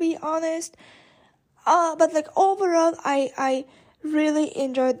 to be honest. But like overall, I really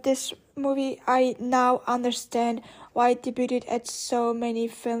enjoyed this movie. I now understand why it debuted at so many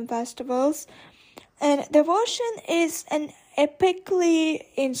film festivals. And Devotion is an epically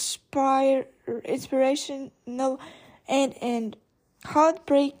inspirational and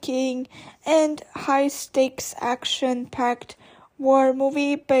heartbreaking and high-stakes action-packed war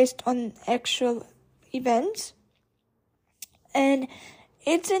movie based on actual events. And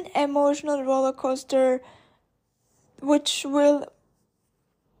it's an emotional roller coaster which will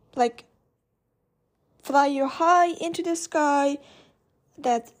like fly you high into the sky.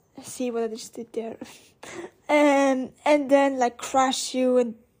 That see what I just did there. and then like crash you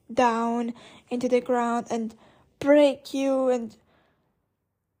and down into the ground and break you and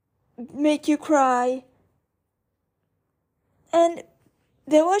make you cry. And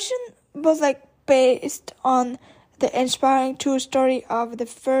Devotion was like based on the inspiring true story of the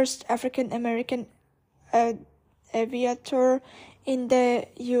first African American aviator in the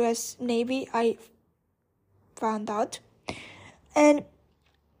U.S. Navy, I found out. And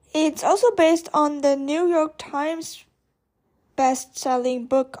it's also based on the New York Times best-selling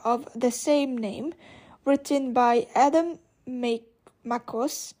book of the same name, written by Adam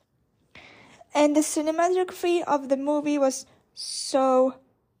Makos. And the cinematography of the movie was so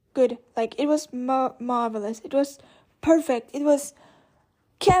good. Like, it was marvelous. It was perfect. It was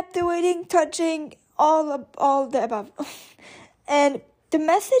captivating, touching, all the above. And the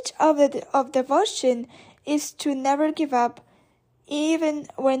message of Devotion is to never give up, even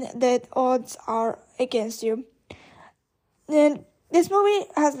when the odds are against you. And this movie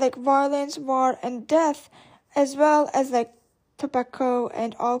has like violence, war, and death, as well as like tobacco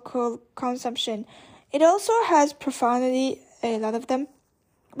and alcohol consumption. It also has profanity, a lot of them,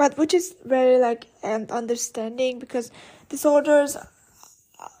 but which is very like understanding, because the soldiers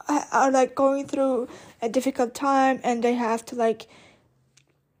are like going through a difficult time and they have to like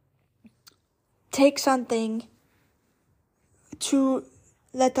take something to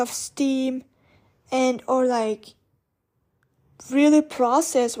let off steam and or like really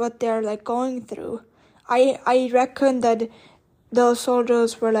process what they're like going through. I reckon that those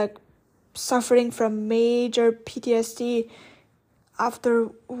soldiers were like suffering from major PTSD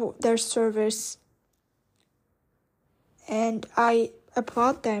after their service, and I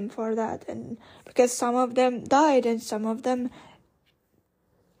applaud them for that. And because some of them died and some of them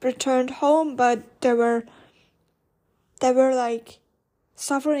returned home, but they were like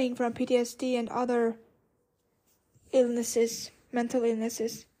suffering from PTSD and other illnesses, mental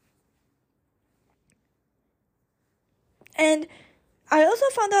illnesses. And I also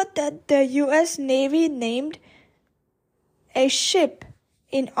found out that the U.S. Navy named a ship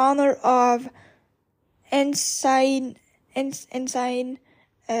in honor of Ensign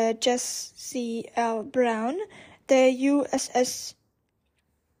Jesse L. Brown, the USS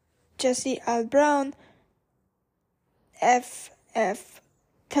Jesse L. Brown FF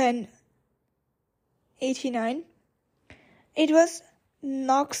 1089. It was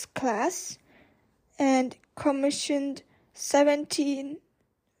Knox class and commissioned February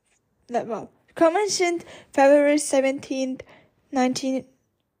 17th,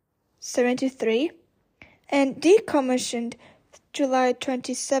 1973, and decommissioned July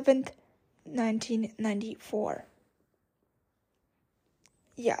 27th, 1994.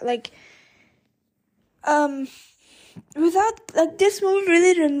 Yeah, like, um without like this movie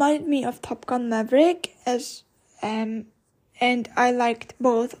really reminded me of Top Gun Maverick and I liked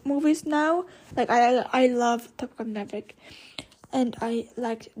both movies now. Like I love Top Gun Maverick and I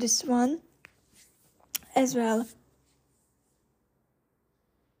liked this one as well.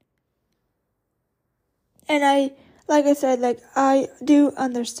 And like I said, like I do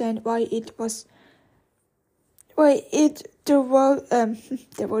understand why it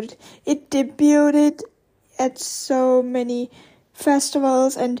debuted at so many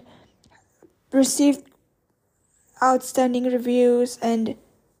festivals and received outstanding reviews, and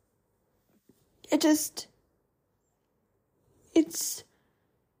it's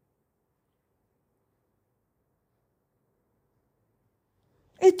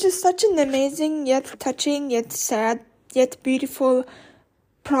just such an amazing yet touching yet sad yet beautiful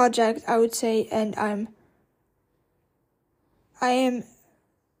project, I would say, and I am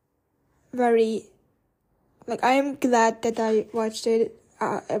very I am glad that I watched it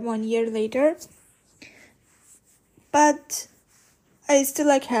 1 year later. But I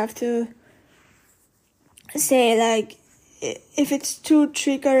still have to say if it's too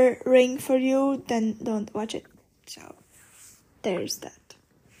triggering for you, then don't watch it. So there's that.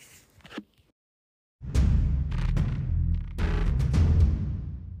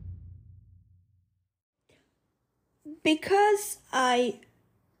 Because I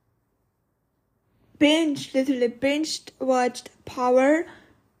literally watched Power,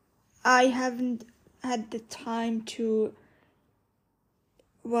 I haven't had the time to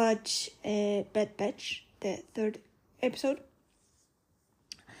watch Bad Batch, the third episode.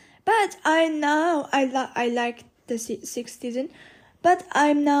 But I like the sixth season, but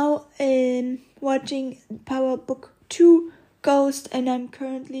I'm now watching Power Book 2 Ghost, and I'm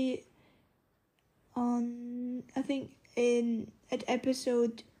currently on, I think, at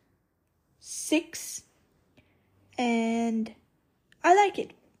episode 6, and I like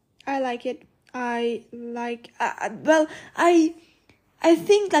it. I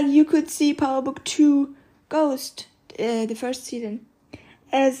think you could see Power Book 2 Ghost, the first season,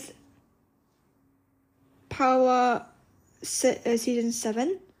 as Power season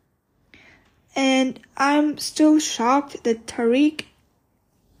 7, and I'm still shocked that Tariq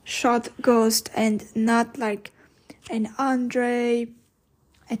shot Ghost and not an Andre,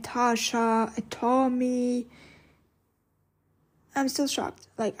 a Tasha, a Tommy. I'm still shocked.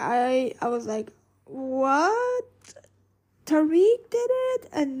 I was like, what? Tariq did it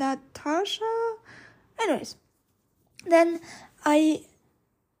and not Tasha? Anyways, then I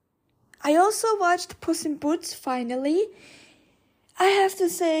also watched Puss in Boots finally. I have to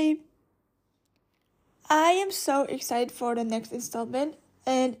say, I am so excited for the next installment,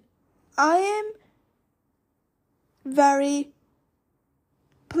 and I am very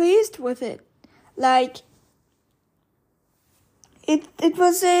pleased with it. It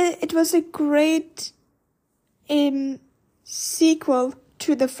was a great sequel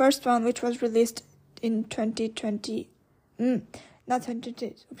to the first one, which was released in 2020. Not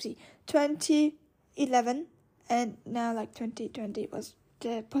 2011, and now 2020 was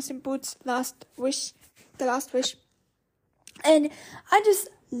the Puss in Boots The Last Wish, and I just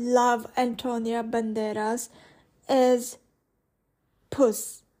love Antonia Banderas as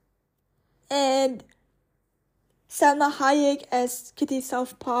Puss, and Salma Hayek as Kitty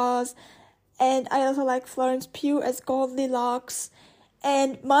Southpaws, and I also like Florence Pugh as Goldilocks,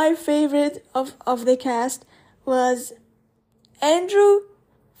 and my favorite of the cast was Andrew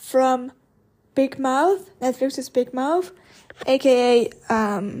from Big Mouth, Netflix's Big Mouth, aka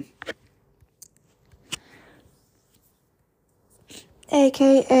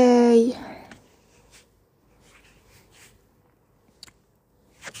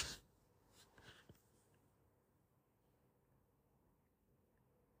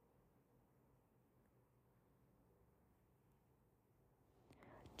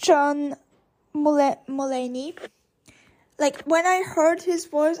John Mulaney. When I heard his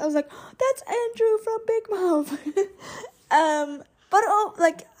voice, I was like, oh, that's Andrew from Big Mouth. But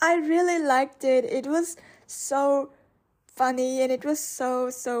I really liked it. It was so funny, and it was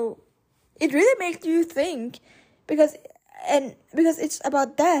so it really made you think, because it's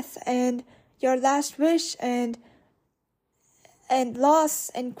about death and your last wish and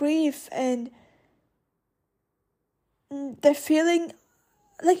loss and grief and the feeling.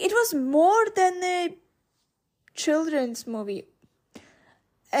 It was more than a children's movie.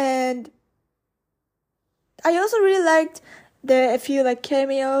 And I also really liked a few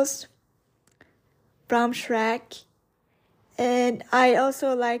cameos from Shrek, and I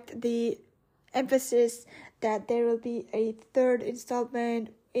also liked the emphasis that there will be a third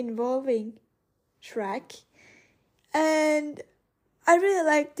installment involving Shrek, and I really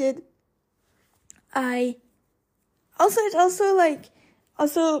liked it. It also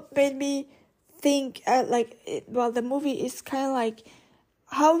also made me think the movie is kind of like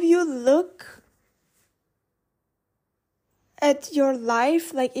how you look at your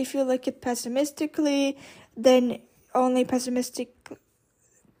life. Like if you look at pessimistically, then only pessimistic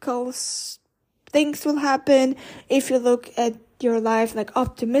things will happen. If you look at your life like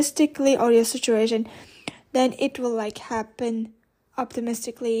optimistically or your situation, then it will like happen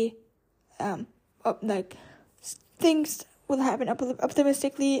optimistically. Things will happen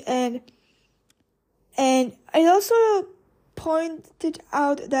optimistically, and I also pointed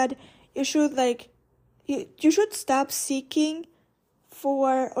out that you should you should stop seeking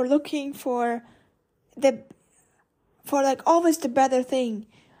for or looking for always the better thing,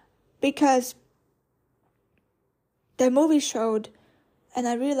 because the movie showed, and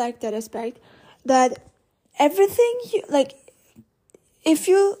I really like that aspect, that everything if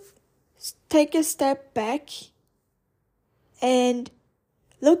you take a step back and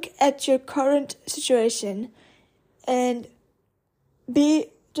look at your current situation and be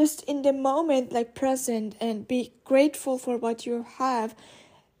just in the moment, like present, and be grateful for what you have,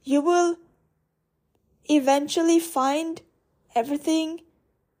 you will eventually find everything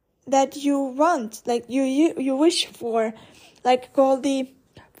that you want, like you wish for. Like Goldie,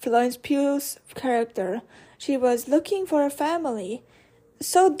 Florence Pugh's character, she was looking for a family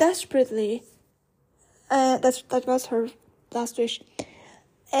so desperately. That was her last wish,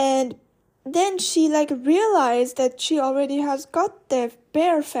 and then she realized that she already has got the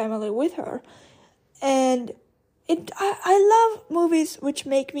bear family with her. And I love movies which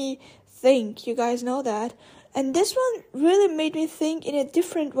make me think, you guys know that, and this one really made me think in a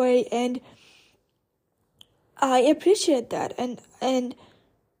different way, and I appreciate that, and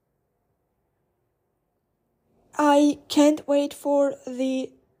I can't wait for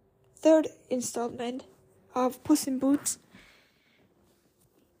the third installment of Puss in Boots.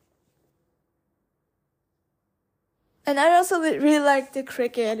 And I also really like the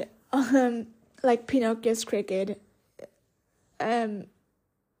cricket, like Pinocchio's cricket.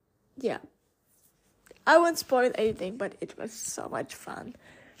 Yeah. I won't spoil anything, but it was so much fun.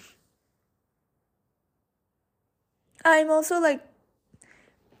 I'm also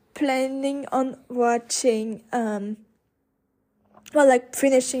planning on watching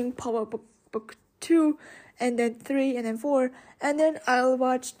finishing Power Book 2 and then 3 and then 4, and then I'll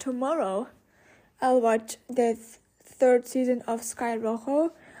watch tomorrow. I'll watch the third season of Sky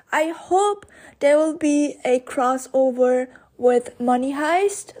Rojo. I hope there will be a crossover with Money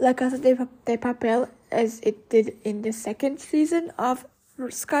Heist, La Casa de Papel, as it did in the second season of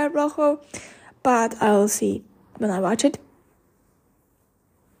Sky Rojo, but I'll see when I watch it.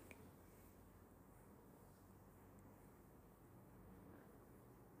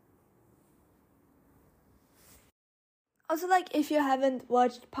 Also, if you haven't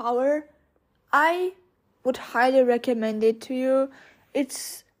watched Power, I would highly recommend it to you.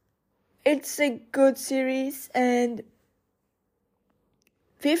 It's a good series, and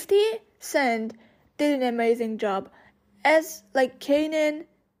 50 Cent did an amazing job as Kanan,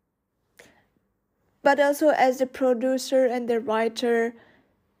 but also as the producer and the writer,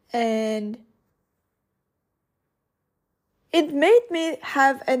 and it made me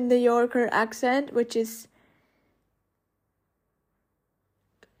have a New Yorker accent, which is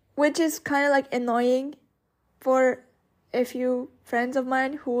kind of annoying for a few friends of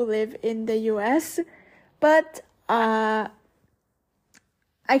mine who live in the US, but I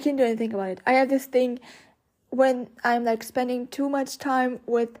can't do anything about it. I have this thing when I'm spending too much time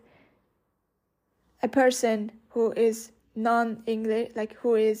with a person who is non-English,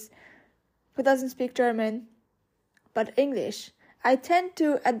 who doesn't speak German but English, I tend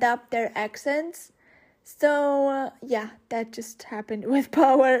to adapt their accents. So that just happened with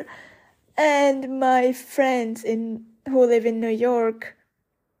Power. And my friends who live in New York,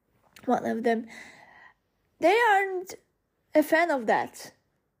 one of them, they aren't a fan of that.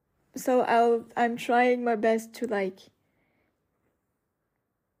 So I'm trying my best to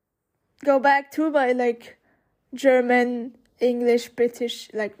go back to my German, English, British,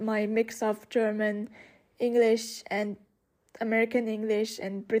 my mix of German English and American English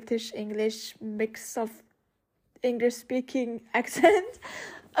and British English, mix of English speaking accent.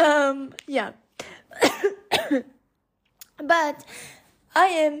 But I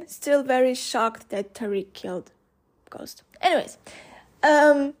am still very shocked that Tariq killed Ghost. Anyways,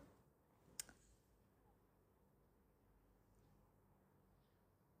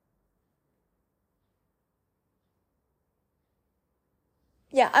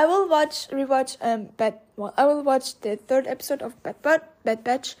 I will rewatch I will watch the third episode of Bad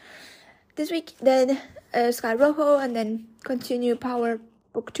Batch this week, then Sky Rojo, and then continue Power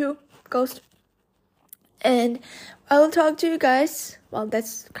Book 2 Ghost. And I will talk to you guys. Well,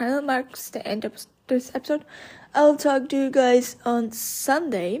 that's kind of marks the end of this episode. I will talk to you guys on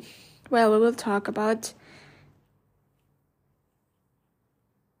Sunday, where we will talk about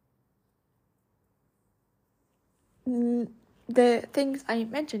the things I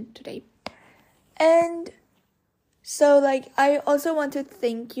mentioned today. And so, I also want to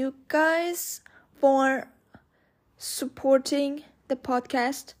thank you guys for supporting the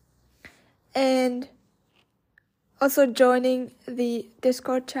podcast and also joining the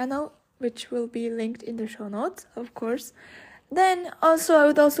Discord channel, which will be linked in the show notes, of course. Then also, I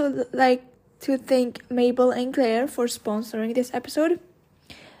would also like to thank Mabel and Claire for sponsoring this episode.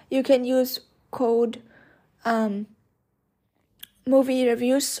 You can use code movie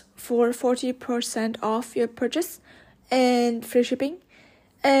reviews for 40% off your purchase and free shipping,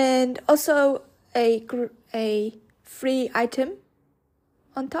 and also a free item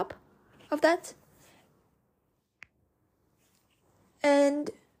on top of that. And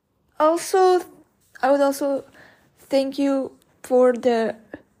also, I would also thank you for the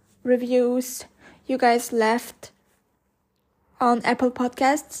reviews you guys left on Apple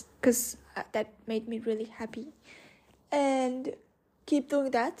Podcasts, because that made me really happy. And keep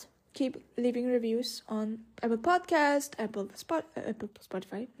doing that. Keep leaving reviews on Apple Podcast, Apple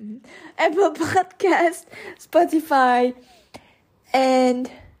Spotify, Apple Podcast, Spotify, and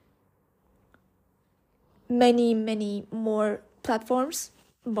many, many more platforms.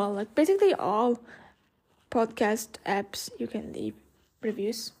 Well, basically all podcast apps you can leave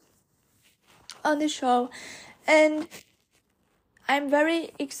reviews on the show. And I'm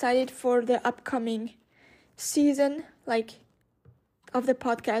very excited for the upcoming season, of the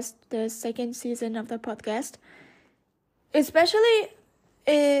podcast, the second season of the podcast, especially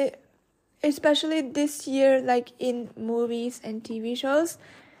this year, in movies and TV shows.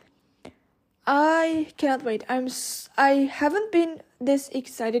 I cannot wait. I haven't been this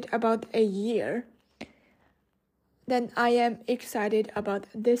excited about a year than I am excited about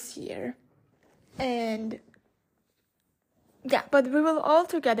this year. And but we will all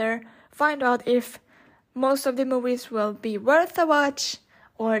together find out if most of the movies will be worth a watch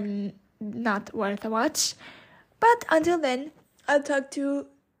or not worth a watch. But until then, I'll talk to you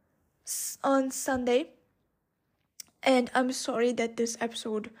on Sunday. And I'm sorry that this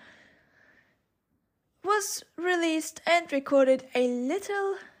episode was released and recorded a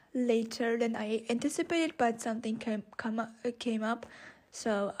little later than I anticipated, but something came up.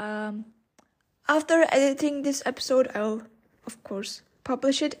 So after editing this episode, I'll of course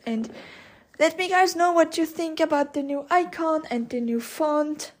publish it, and let me guys know what you think about the new icon and the new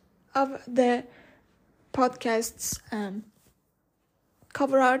font of the podcast's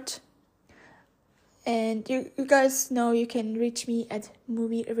cover art. And you guys know you can reach me at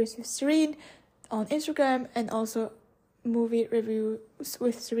Movie Reviews with Serene on Instagram, and also Movie Reviews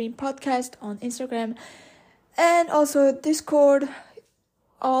with Serene podcast on Instagram, and also Discord.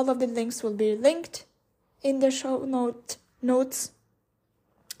 All of the links will be linked in the show notes.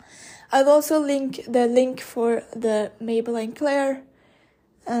 I'll also link the link for the Mabel and Claire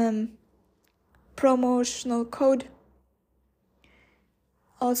promotional code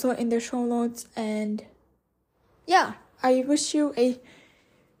also in the show notes. And I wish you a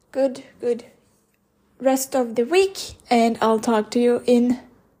good rest of the week, and I'll talk to you in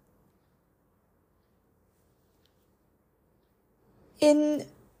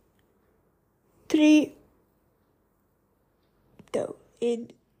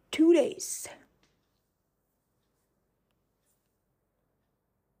 2 days.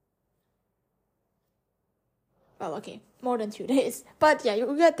 Well, okay, more than 2 days. But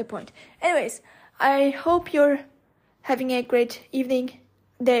you get the point. Anyways, I hope you're having a great evening,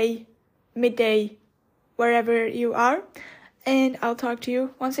 day, midday, wherever you are. And I'll talk to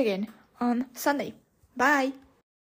you once again on Sunday. Bye.